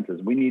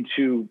expenses. We need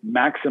to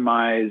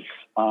maximize,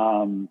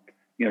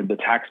 the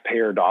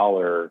taxpayer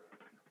dollar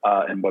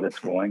and what it's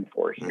going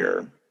for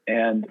here.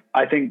 And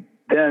I think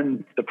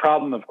then the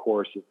problem, of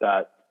course, is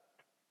that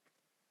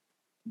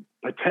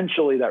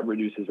potentially that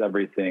reduces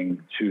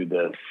everything to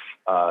this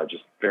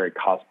just very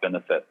cost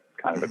benefit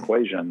kind of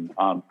equation.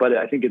 But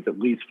I think it's at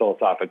least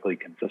philosophically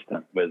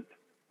consistent with,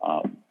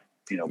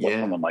 what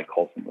someone like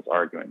Colson was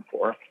arguing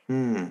for.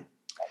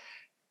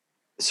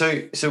 So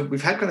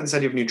we've had kind of this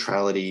idea of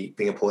neutrality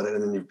being important,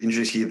 and then you've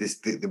introduced here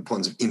the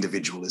importance of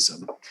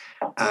individualism.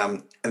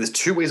 And there's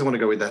two ways I want to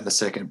go with that in a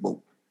second.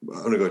 Well,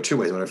 I want to go two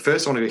ways.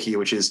 First, I want to go here,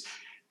 which is,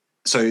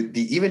 so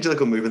the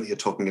evangelical movement that you're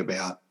talking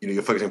about,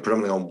 you're focusing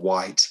predominantly on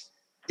white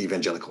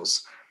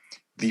evangelicals.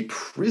 The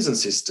prison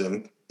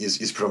system is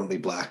predominantly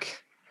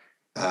black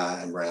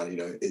and brown.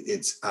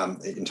 It's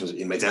in terms of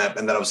inmates,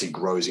 and that obviously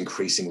grows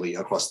increasingly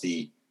across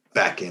the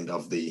back end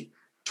of the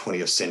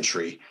 20th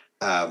century.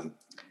 And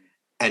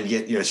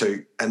yet,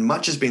 and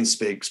much has been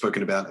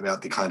spoken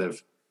about the kind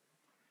of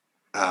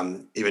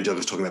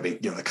evangelicals talking about being,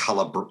 a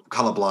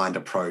colorblind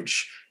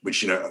approach,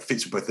 which,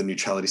 fits with both the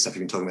neutrality stuff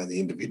you've been talking about, the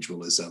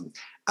individualism,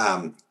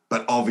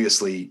 but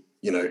obviously,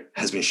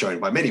 has been shown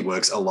by many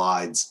works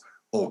elides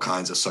all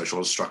kinds of social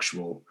and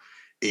structural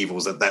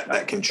evils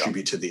that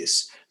contribute to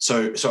this.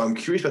 So I'm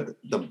curious about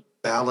the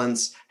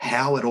balance,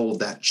 how it all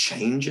that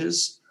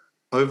changes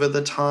over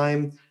the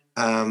time.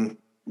 How,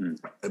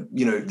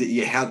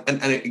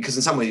 and because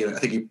in some way, I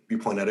think you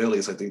pointed out earlier,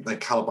 it's like that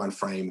colorblind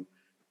frame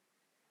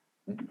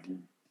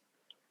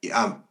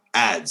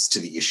adds to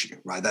the issue,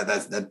 right?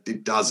 That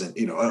it doesn't,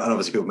 and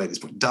obviously people made this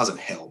point, doesn't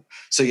help.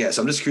 So yeah,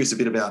 so I'm just curious a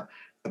bit about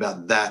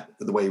that,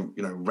 the way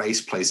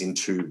race plays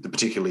into the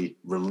particularly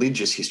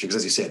religious history, because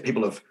as you said,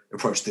 people have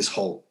approached this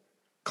whole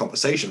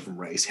conversation from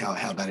race,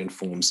 how that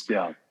informs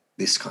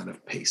this kind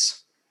of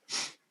piece.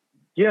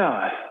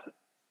 Yeah,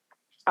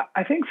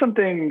 I think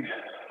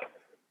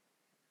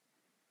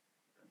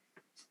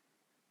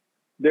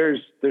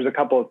there's a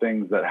couple of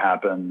things that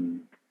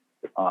happen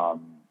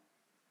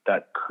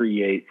that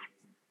create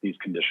these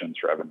conditions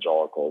for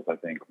evangelicals. I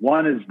think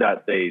one is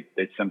that they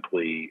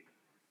simply,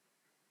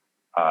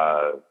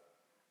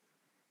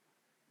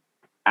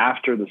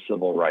 after the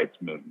civil rights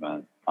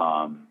movement,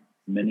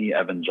 many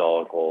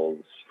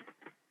evangelicals,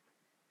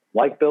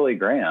 like Billy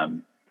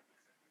Graham,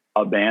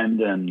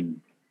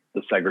 abandoned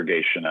the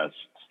segregationist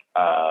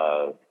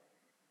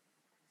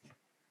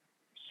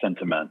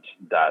sentiment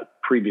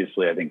that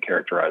previously, I think,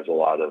 characterized a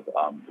lot of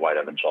white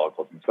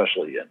evangelicals,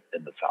 especially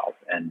in the South.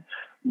 And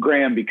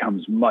Graham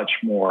becomes much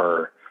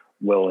more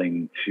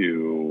willing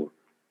to,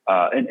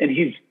 and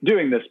he's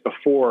doing this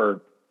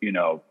before,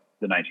 the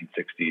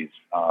 1960s,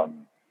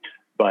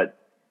 but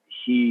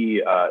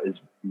he is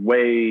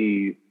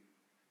way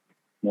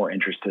more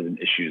interested in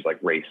issues like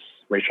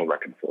racial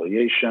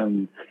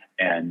reconciliation,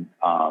 and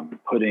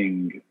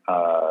putting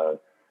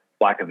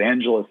Black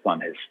evangelists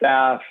on his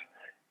staff,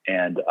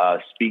 and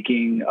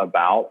speaking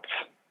about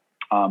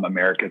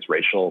America's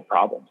racial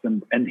problems.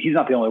 And he's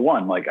not the only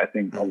one. Like, I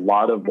think a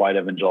lot of white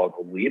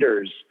evangelical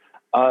leaders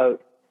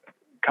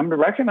come to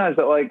recognize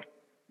that, like,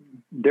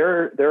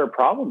 there are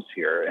problems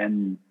here,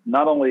 and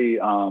not only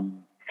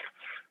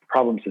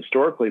problems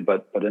historically,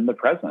 but in the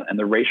present. And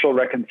the racial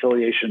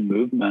reconciliation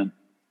movement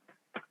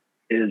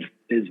is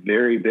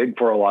very big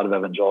for a lot of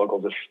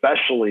evangelicals,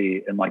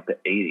 especially in like the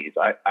 80s.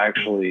 I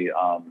actually,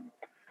 I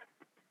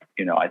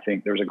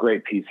think there's a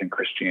great piece in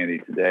Christianity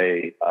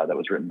Today that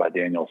was written by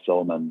Daniel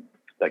Silliman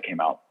that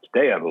came out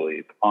today, I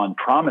believe, on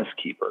Promise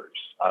Keepers,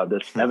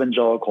 this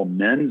evangelical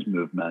men's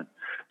movement,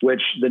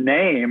 which the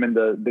name and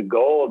the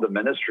goal of the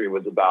ministry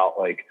was about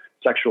like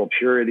sexual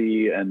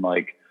purity and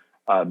like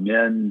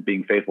men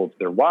being faithful to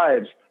their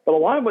wives. But a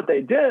lot of what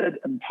they did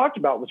and talked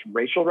about was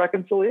racial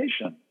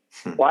reconciliation.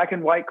 Black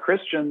and white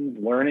Christians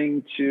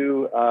learning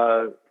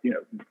to,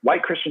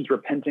 white Christians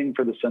repenting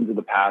for the sins of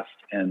the past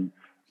and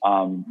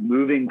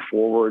moving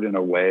forward in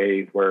a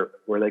way where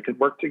they could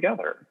work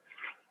together.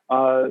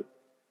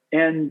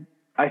 And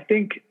I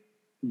think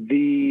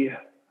a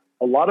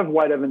lot of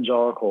white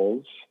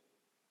evangelicals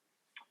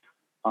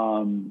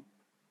from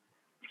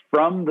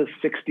the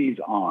 60s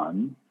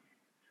on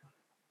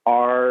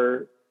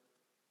are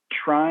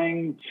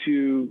trying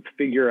to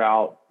figure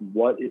out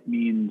what it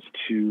means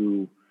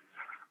to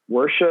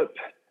worship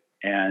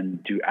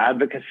and do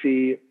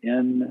advocacy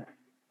in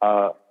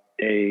a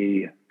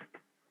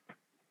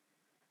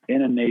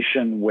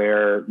nation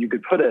where, you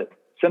could put it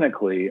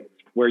cynically,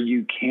 where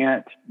you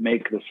can't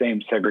make the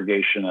same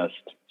segregationist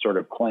sort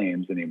of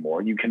claims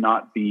anymore. You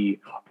cannot be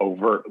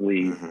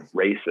overtly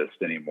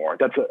racist anymore.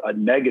 That's a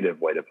negative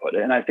way to put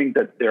it. And I think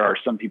that there are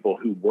some people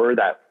who were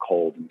that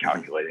cold and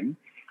calculating.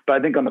 But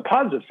I think on the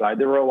positive side,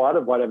 there were a lot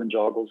of white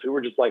evangelicals who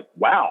were just like,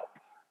 wow,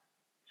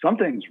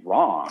 something's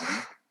wrong.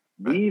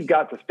 We've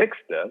got to fix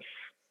this.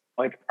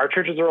 Like, our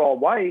churches are all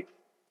white.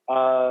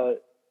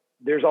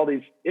 There's all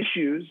these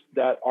issues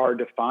that are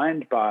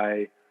defined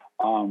by,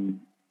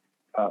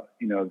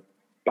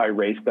 by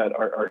race that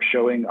are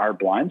showing our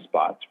blind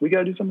spots. We got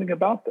to do something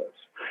about this.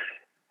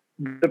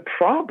 The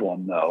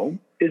problem, though,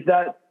 is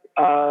that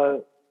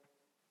I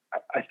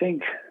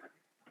think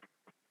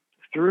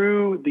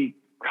through the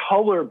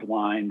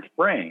colorblind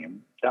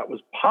frame that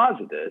was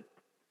posited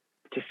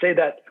to say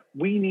that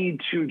we need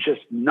to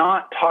just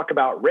not talk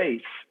about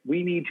race,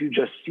 we need to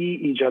just see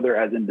each other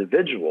as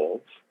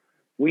individuals,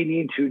 we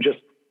need to just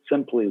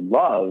simply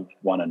love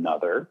one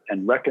another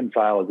and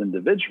reconcile as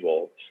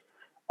individuals.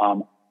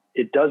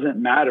 It doesn't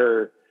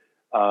matter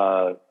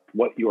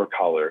what your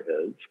color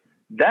is.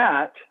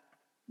 That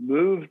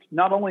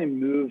not only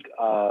moved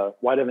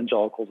white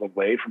evangelicals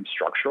away from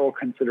structural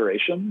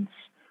considerations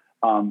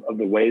of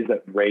the ways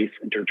that race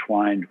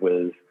intertwined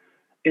with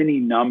any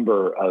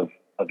number of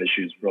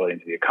issues relating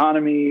to the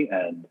economy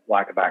and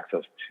lack of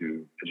access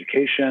to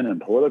education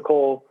and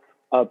political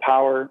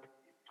power.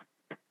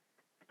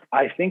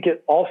 I think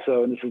it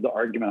also, and this is the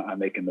argument I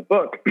make in the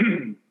book,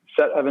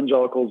 set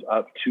evangelicals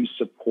up to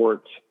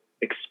support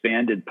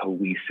expanded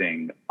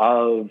policing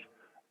of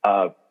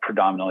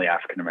predominantly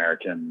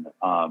African-American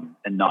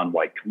and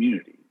non-white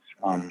communities.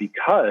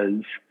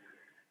 Because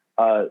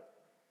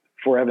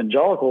for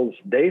evangelicals,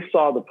 they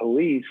saw the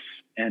police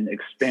and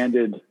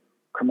expanded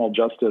criminal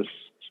justice,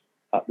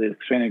 the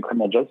expanded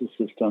criminal justice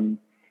system,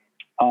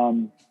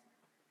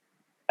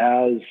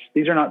 as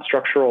these are not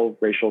structural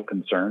racial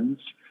concerns.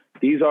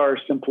 These are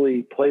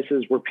simply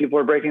places where people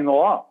are breaking the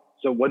law.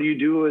 So what do you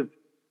do with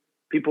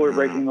people who are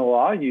breaking the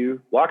law?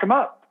 You lock them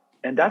up.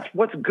 And that's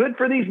what's good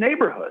for these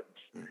neighborhoods.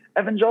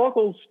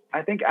 Evangelicals,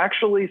 I think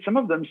actually some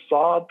of them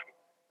saw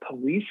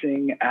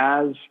policing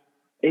as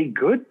a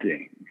good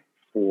thing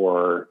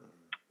for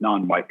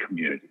non-white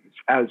communities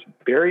as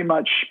very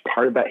much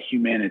part of that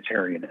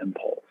humanitarian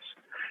impulse.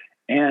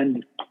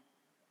 And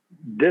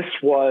this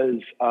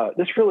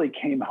really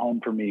came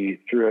home for me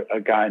through a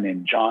guy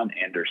named John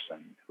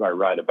Anderson, who I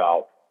write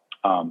about.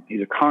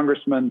 He's a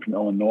congressman from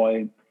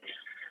Illinois.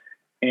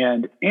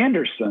 And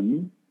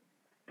Anderson,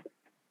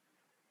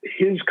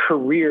 his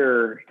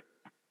career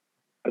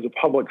as a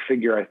public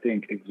figure, I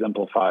think,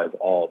 exemplifies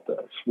all of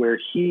this, where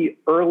he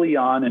early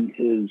on in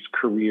his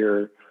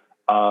career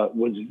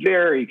was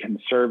very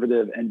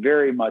conservative and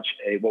very much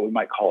what we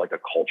might call like a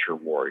culture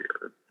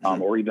warrior,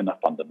 or even a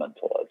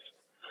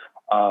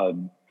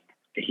fundamentalist.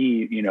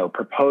 He,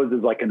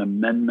 proposes like an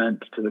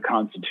amendment to the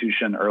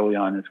Constitution early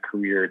on in his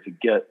career to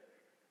get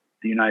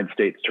the United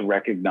States to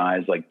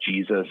recognize like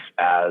Jesus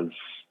as,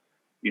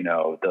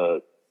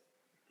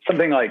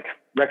 something like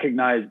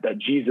recognize that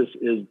Jesus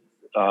is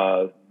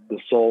the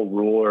sole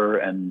ruler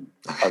and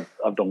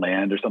of the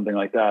land or something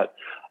like that.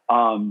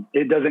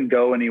 It doesn't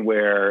go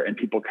anywhere, and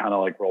people kind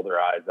of like roll their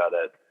eyes at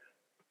it.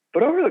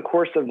 But over the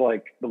course of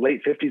like the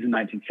late 50s and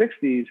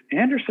 1960s,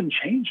 Anderson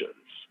changes.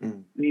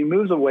 And he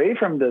moves away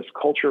from this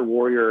culture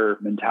warrior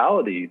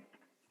mentality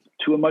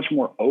to a much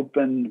more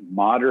open,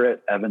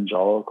 moderate,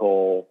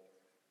 evangelical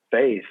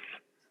faith.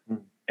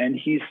 And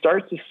he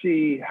starts to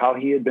see how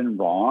he had been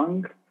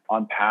wrong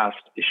on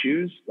past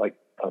issues, like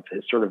of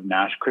his sort of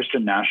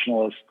Christian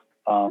nationalist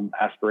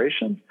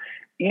aspirations.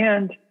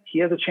 And he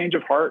has a change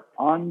of heart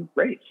on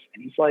race.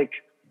 And he's like,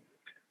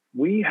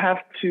 we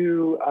have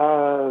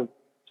to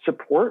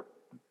support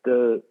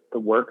the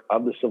work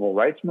of the civil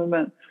rights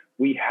movement.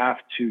 We have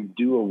to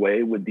do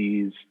away with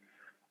these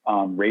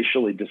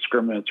racially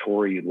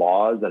discriminatory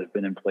laws that have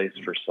been in place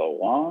for so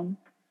long.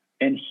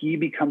 And he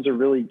becomes a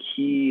really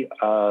key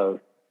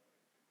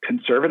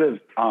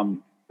conservative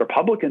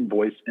Republican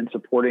voice in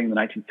supporting the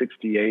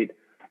 1968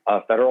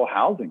 federal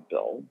housing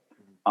bill,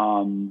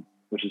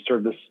 which is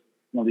sort of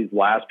one of these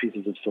last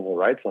pieces of civil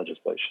rights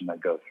legislation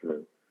that go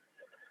through.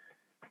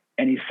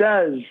 And he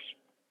says,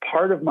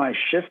 part of my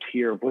shift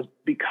here was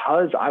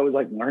because I was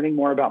like learning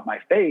more about my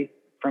faith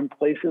from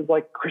places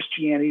like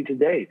Christianity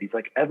Today, these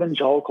like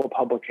evangelical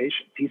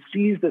publications. He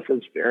sees this as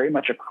very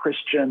much a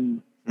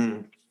Christian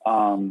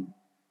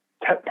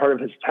part of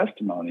his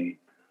testimony.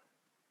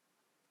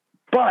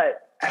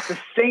 But at the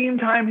same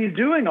time he's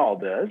doing all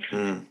this,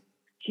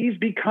 he's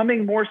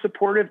becoming more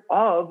supportive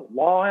of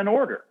law and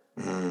order,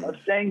 of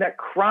saying that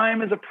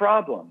crime is a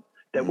problem,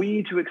 that we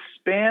need to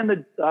expand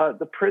the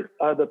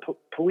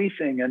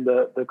policing and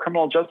the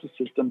criminal justice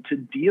system to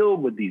deal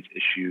with these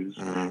issues,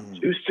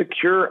 to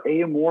secure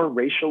a more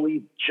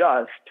racially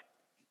just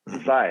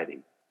society,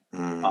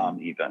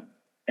 even.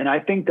 And I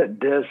think that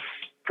this,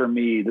 for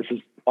me, this is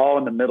all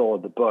in the middle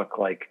of the book.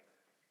 Like,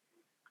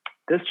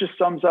 this just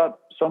sums up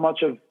so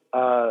much of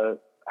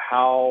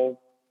how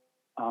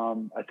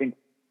I think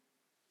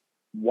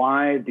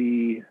why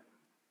the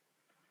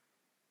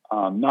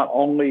not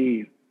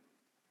only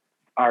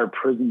our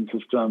prison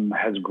system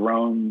has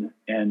grown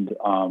and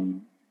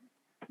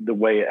the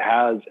way it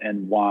has,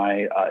 and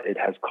why it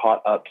has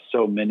caught up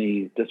so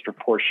many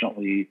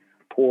disproportionately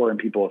poor and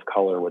people of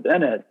color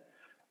within it,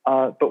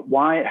 but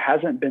why it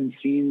hasn't been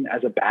seen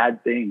as a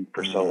bad thing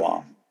for so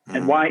long.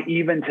 And why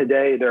even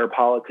today there are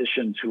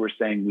politicians who are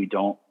saying we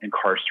don't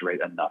incarcerate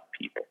enough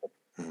people.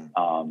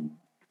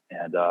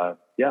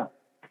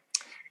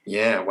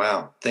 Yeah,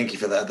 wow. Thank you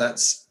for that.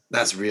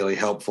 That's really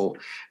helpful.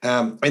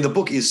 I mean, the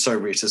book is so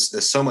rich.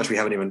 There's so much we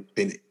haven't even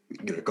been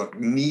got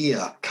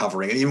near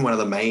covering. And even one of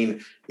the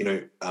main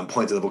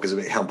points of the book is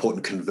about how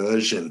important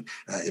conversion,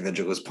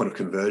 evangelicals' point of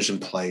conversion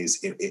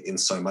plays in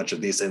so much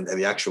of this, and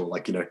the actual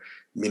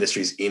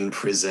ministries in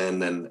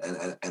prison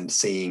and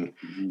seeing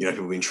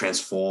people being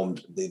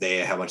transformed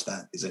there, how much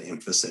that is an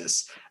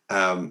emphasis.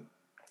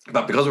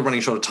 But because we're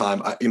running short of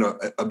time,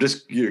 I'm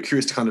just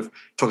curious to kind of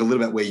talk a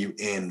little about where you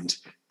end,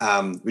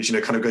 which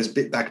kind of goes a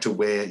bit back to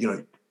where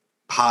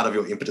part of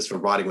your impetus for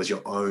writing was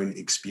your own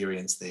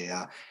experience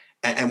there.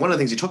 And one of the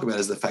things you talk about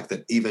is the fact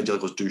that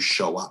evangelicals do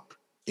show up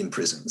in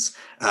prisons.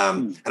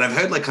 And I've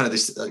heard kind of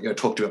this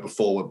talked about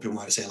before, where people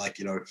might say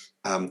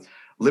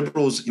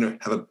liberals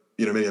have a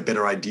maybe a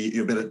better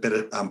idea,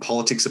 better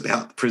politics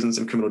about prisons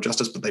and criminal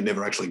justice, but they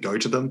never actually go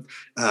to them.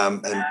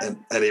 And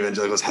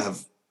evangelicals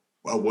have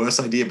a worse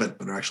idea, but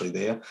are actually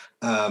there.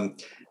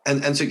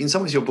 And so in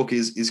some ways your book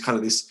is kind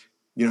of this,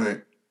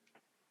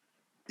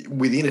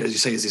 within it, as you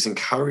say, is this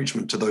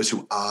encouragement to those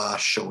who are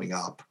showing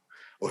up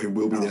or who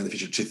will be there in the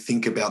future to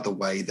think about the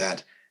way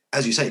that,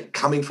 as you say,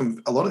 coming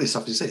from a lot of this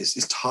stuff, you say,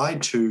 is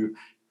tied to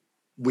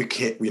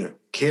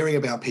caring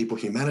about people,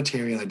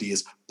 humanitarian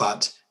ideas,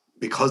 but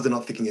because they're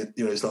not thinking it,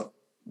 it's not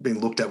being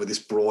looked at with this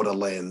broader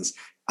lens,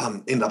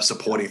 end up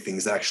supporting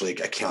things that actually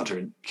are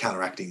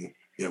counteracting,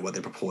 what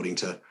they're purporting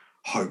to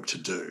hope to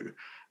do.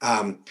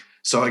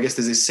 So I guess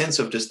there's this sense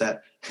of just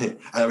that.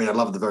 I mean, I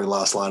love the very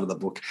last line of the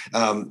book,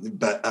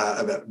 but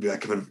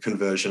about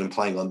conversion and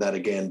playing on that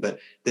again. But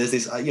there's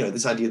this,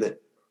 this idea that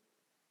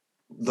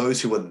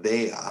those who are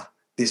there,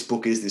 this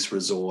book is this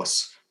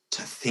resource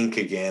to think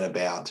again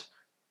about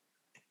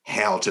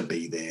how to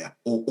be there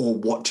or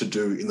what to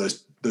do in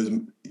those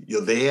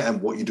you're there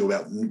and what you do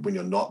about when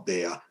you're not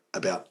there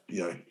about,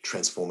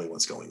 transforming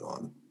what's going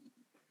on.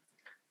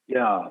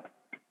 Yeah.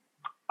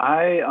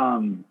 I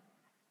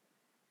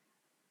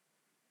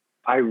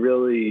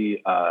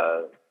really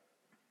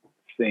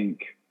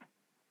think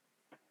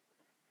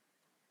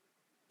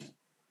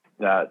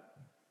that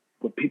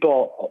what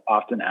people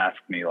often ask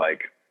me,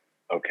 like,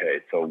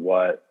 okay, so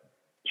what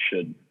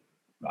should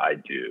I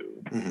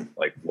do? Mm-hmm.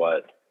 Like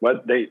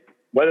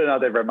whether or not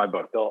they've read my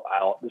book,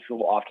 this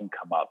will often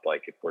come up.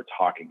 Like if we're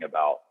talking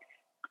about,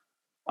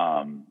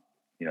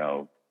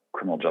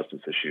 criminal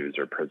justice issues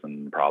or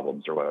prison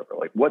problems or whatever,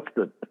 like what's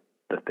the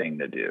thing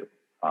to do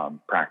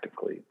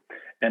practically?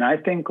 And I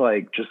think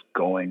like just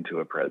going to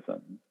a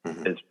prison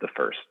mm-hmm. is the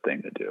first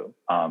thing to do.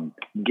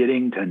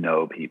 Getting to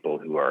know people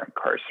who are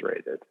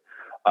incarcerated,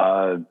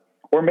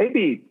 or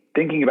maybe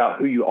thinking about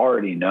who you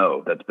already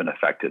know that's been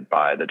affected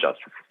by the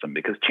justice system,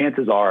 because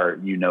chances are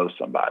you know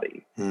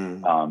somebody,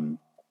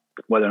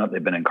 whether or not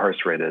they've been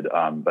incarcerated.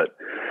 But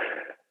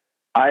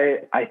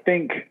I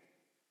think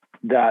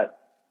that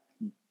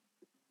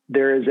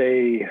there's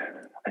a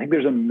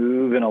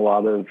move in a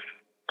lot of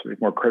sort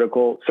of more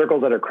critical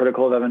circles that are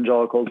critical of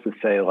evangelicals to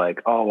say like,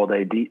 oh, well,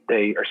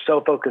 they are so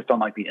focused on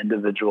like the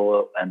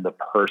individual and the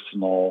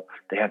personal.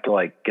 They have to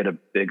like get a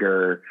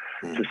bigger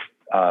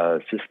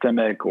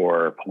systemic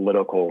or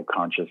political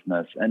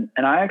consciousness. And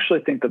I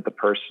actually think that the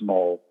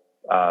personal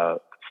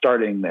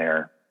starting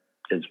there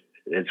is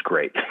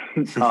great.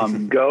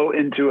 Go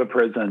into a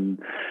prison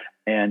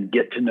and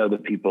get to know the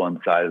people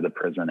inside of the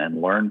prison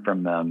and learn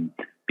from them,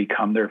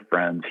 become their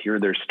friends, hear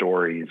their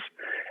stories,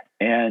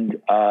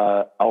 and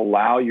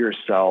allow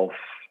yourself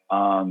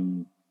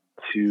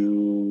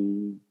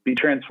to be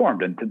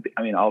transformed. And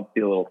I'll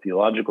be a little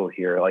theological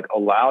here, like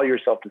allow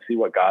yourself to see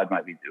what God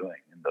might be doing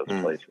in those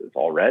places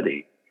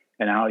already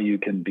and how you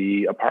can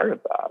be a part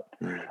of that.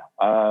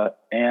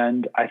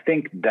 And I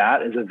think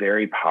that is a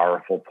very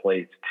powerful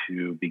place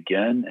to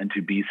begin and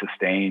to be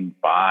sustained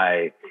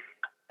by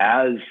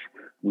as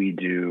we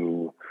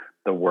do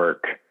the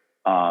work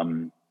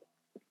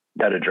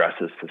that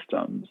addresses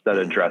systems, that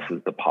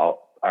addresses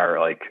our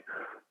like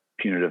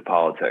punitive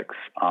politics,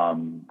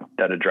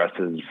 that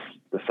addresses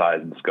the size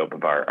and scope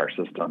of our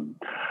system.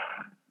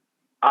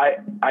 I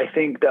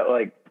think that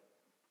like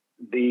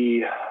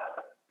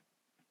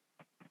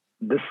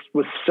this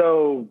was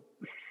so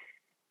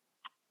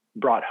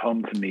brought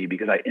home to me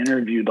because I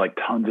interviewed like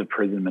tons of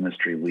prison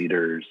ministry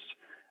leaders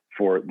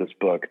for this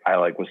book. I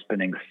like was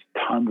spending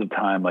tons of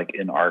time like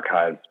in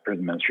archives,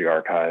 prison ministry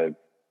archive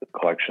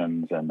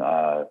collections. And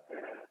I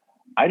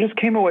just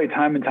came away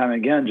time and time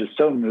again, just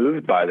so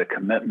moved by the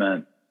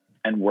commitment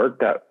and work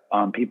that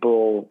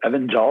people,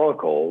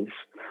 evangelicals,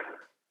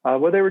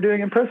 what they were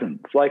doing in prisons,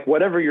 like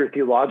whatever your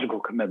theological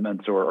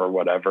commitments or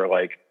whatever.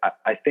 Like,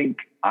 I think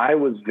I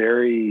was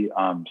very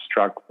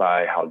struck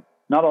by how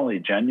not only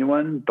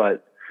genuine,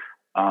 but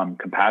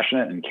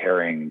compassionate and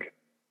caring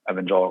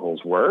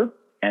evangelicals were.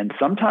 And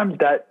sometimes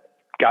that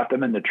got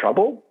them into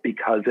trouble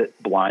because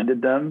it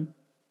blinded them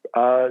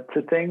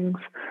to things.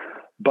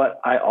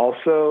 But I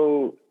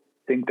also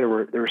think there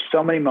were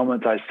so many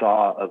moments I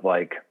saw of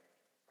like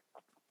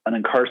an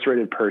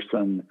incarcerated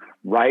person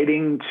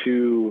writing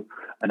to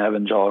an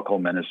evangelical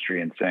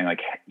ministry and saying like,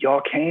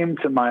 y'all came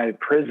to my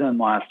prison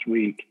last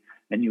week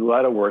and you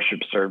led a worship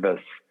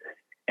service.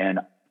 And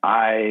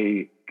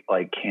I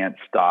like can't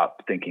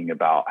stop thinking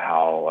about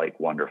how like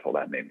wonderful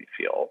that made me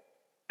feel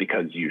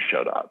because you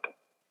showed up.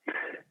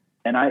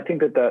 And I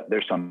think that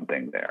there's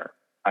something there.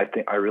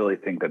 I really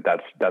think that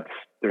that's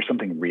there's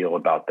something real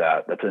about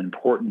that. That's an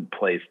important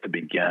place to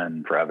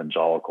begin for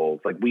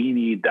evangelicals. Like we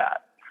need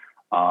that.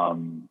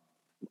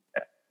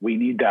 We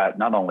need that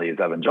not only as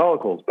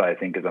evangelicals, but I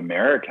think as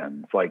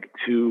Americans, like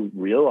to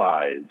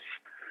realize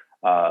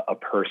a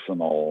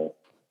personal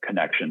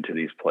connection to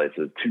these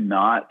places, to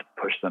not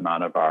push them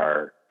out of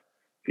our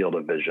field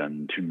of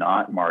vision, to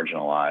not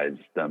marginalize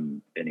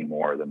them any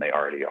more than they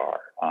already are.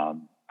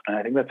 And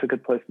I think that's a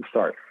good place to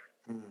start.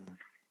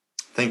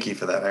 Thank you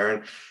for that,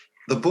 Aaron.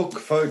 The book,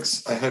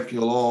 folks, I hope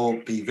you'll all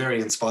be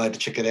very inspired to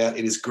check it out.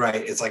 It is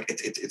great. It's like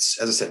it's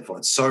as I said before,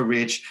 it's so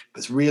rich, but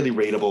it's really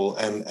readable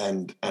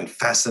and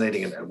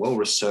fascinating and well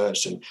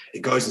researched, and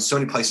it goes in so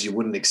many places you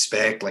wouldn't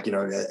expect. Like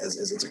as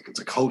it's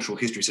a cultural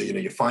history, so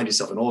you find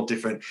yourself in all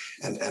different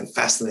and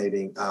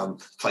fascinating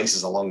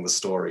places along the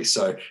story.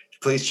 So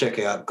please check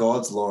out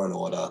God's Law and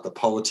Order: The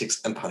Politics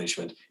and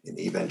Punishment in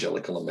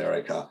Evangelical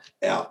America,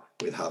 out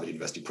with Harvard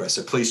University Press.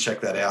 So please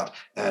check that out.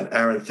 And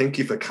Aaron, thank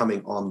you for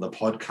coming on the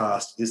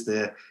podcast. Is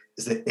there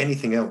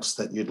anything else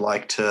that you'd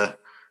like to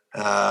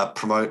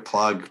promote,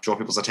 plug, draw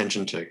people's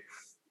attention to?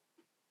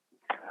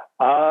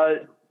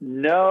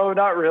 No,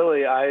 not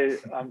really.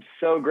 I'm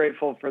so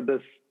grateful for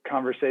this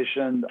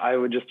conversation. I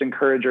would just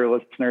encourage your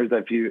listeners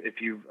that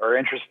if you are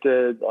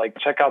interested, like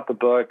check out the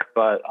book,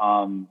 but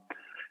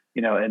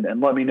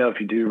and let me know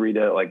if you do read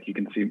it. Like you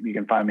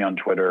can find me on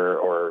Twitter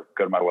or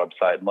go to my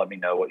website and let me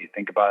know what you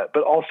think about it.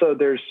 But also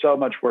there's so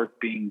much work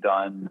being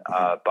done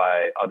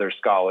by other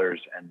scholars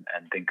and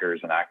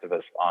thinkers and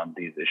activists on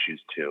these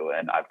issues too.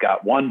 And I've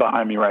got one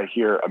behind me right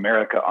here,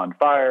 America on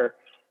Fire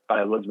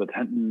by Elizabeth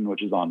Hinton,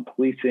 which is on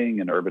policing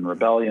and urban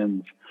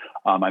rebellions.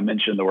 I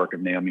mentioned the work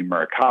of Naomi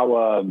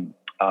Murakawa,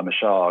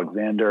 Michelle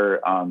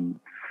Alexander.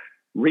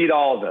 Read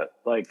all of it.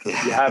 Like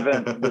if you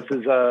haven't, this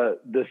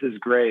is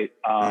great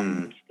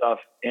stuff.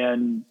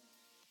 And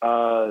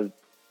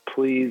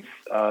please,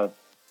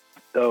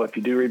 though, if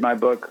you do read my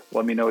book,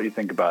 let me know what you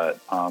think about it.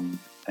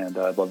 And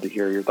I'd love to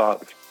hear your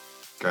thoughts.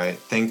 Great.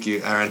 Thank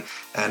you, Aaron.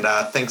 And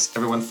thanks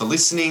everyone for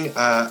listening.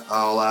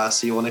 I'll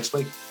see you all next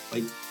week.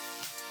 Bye.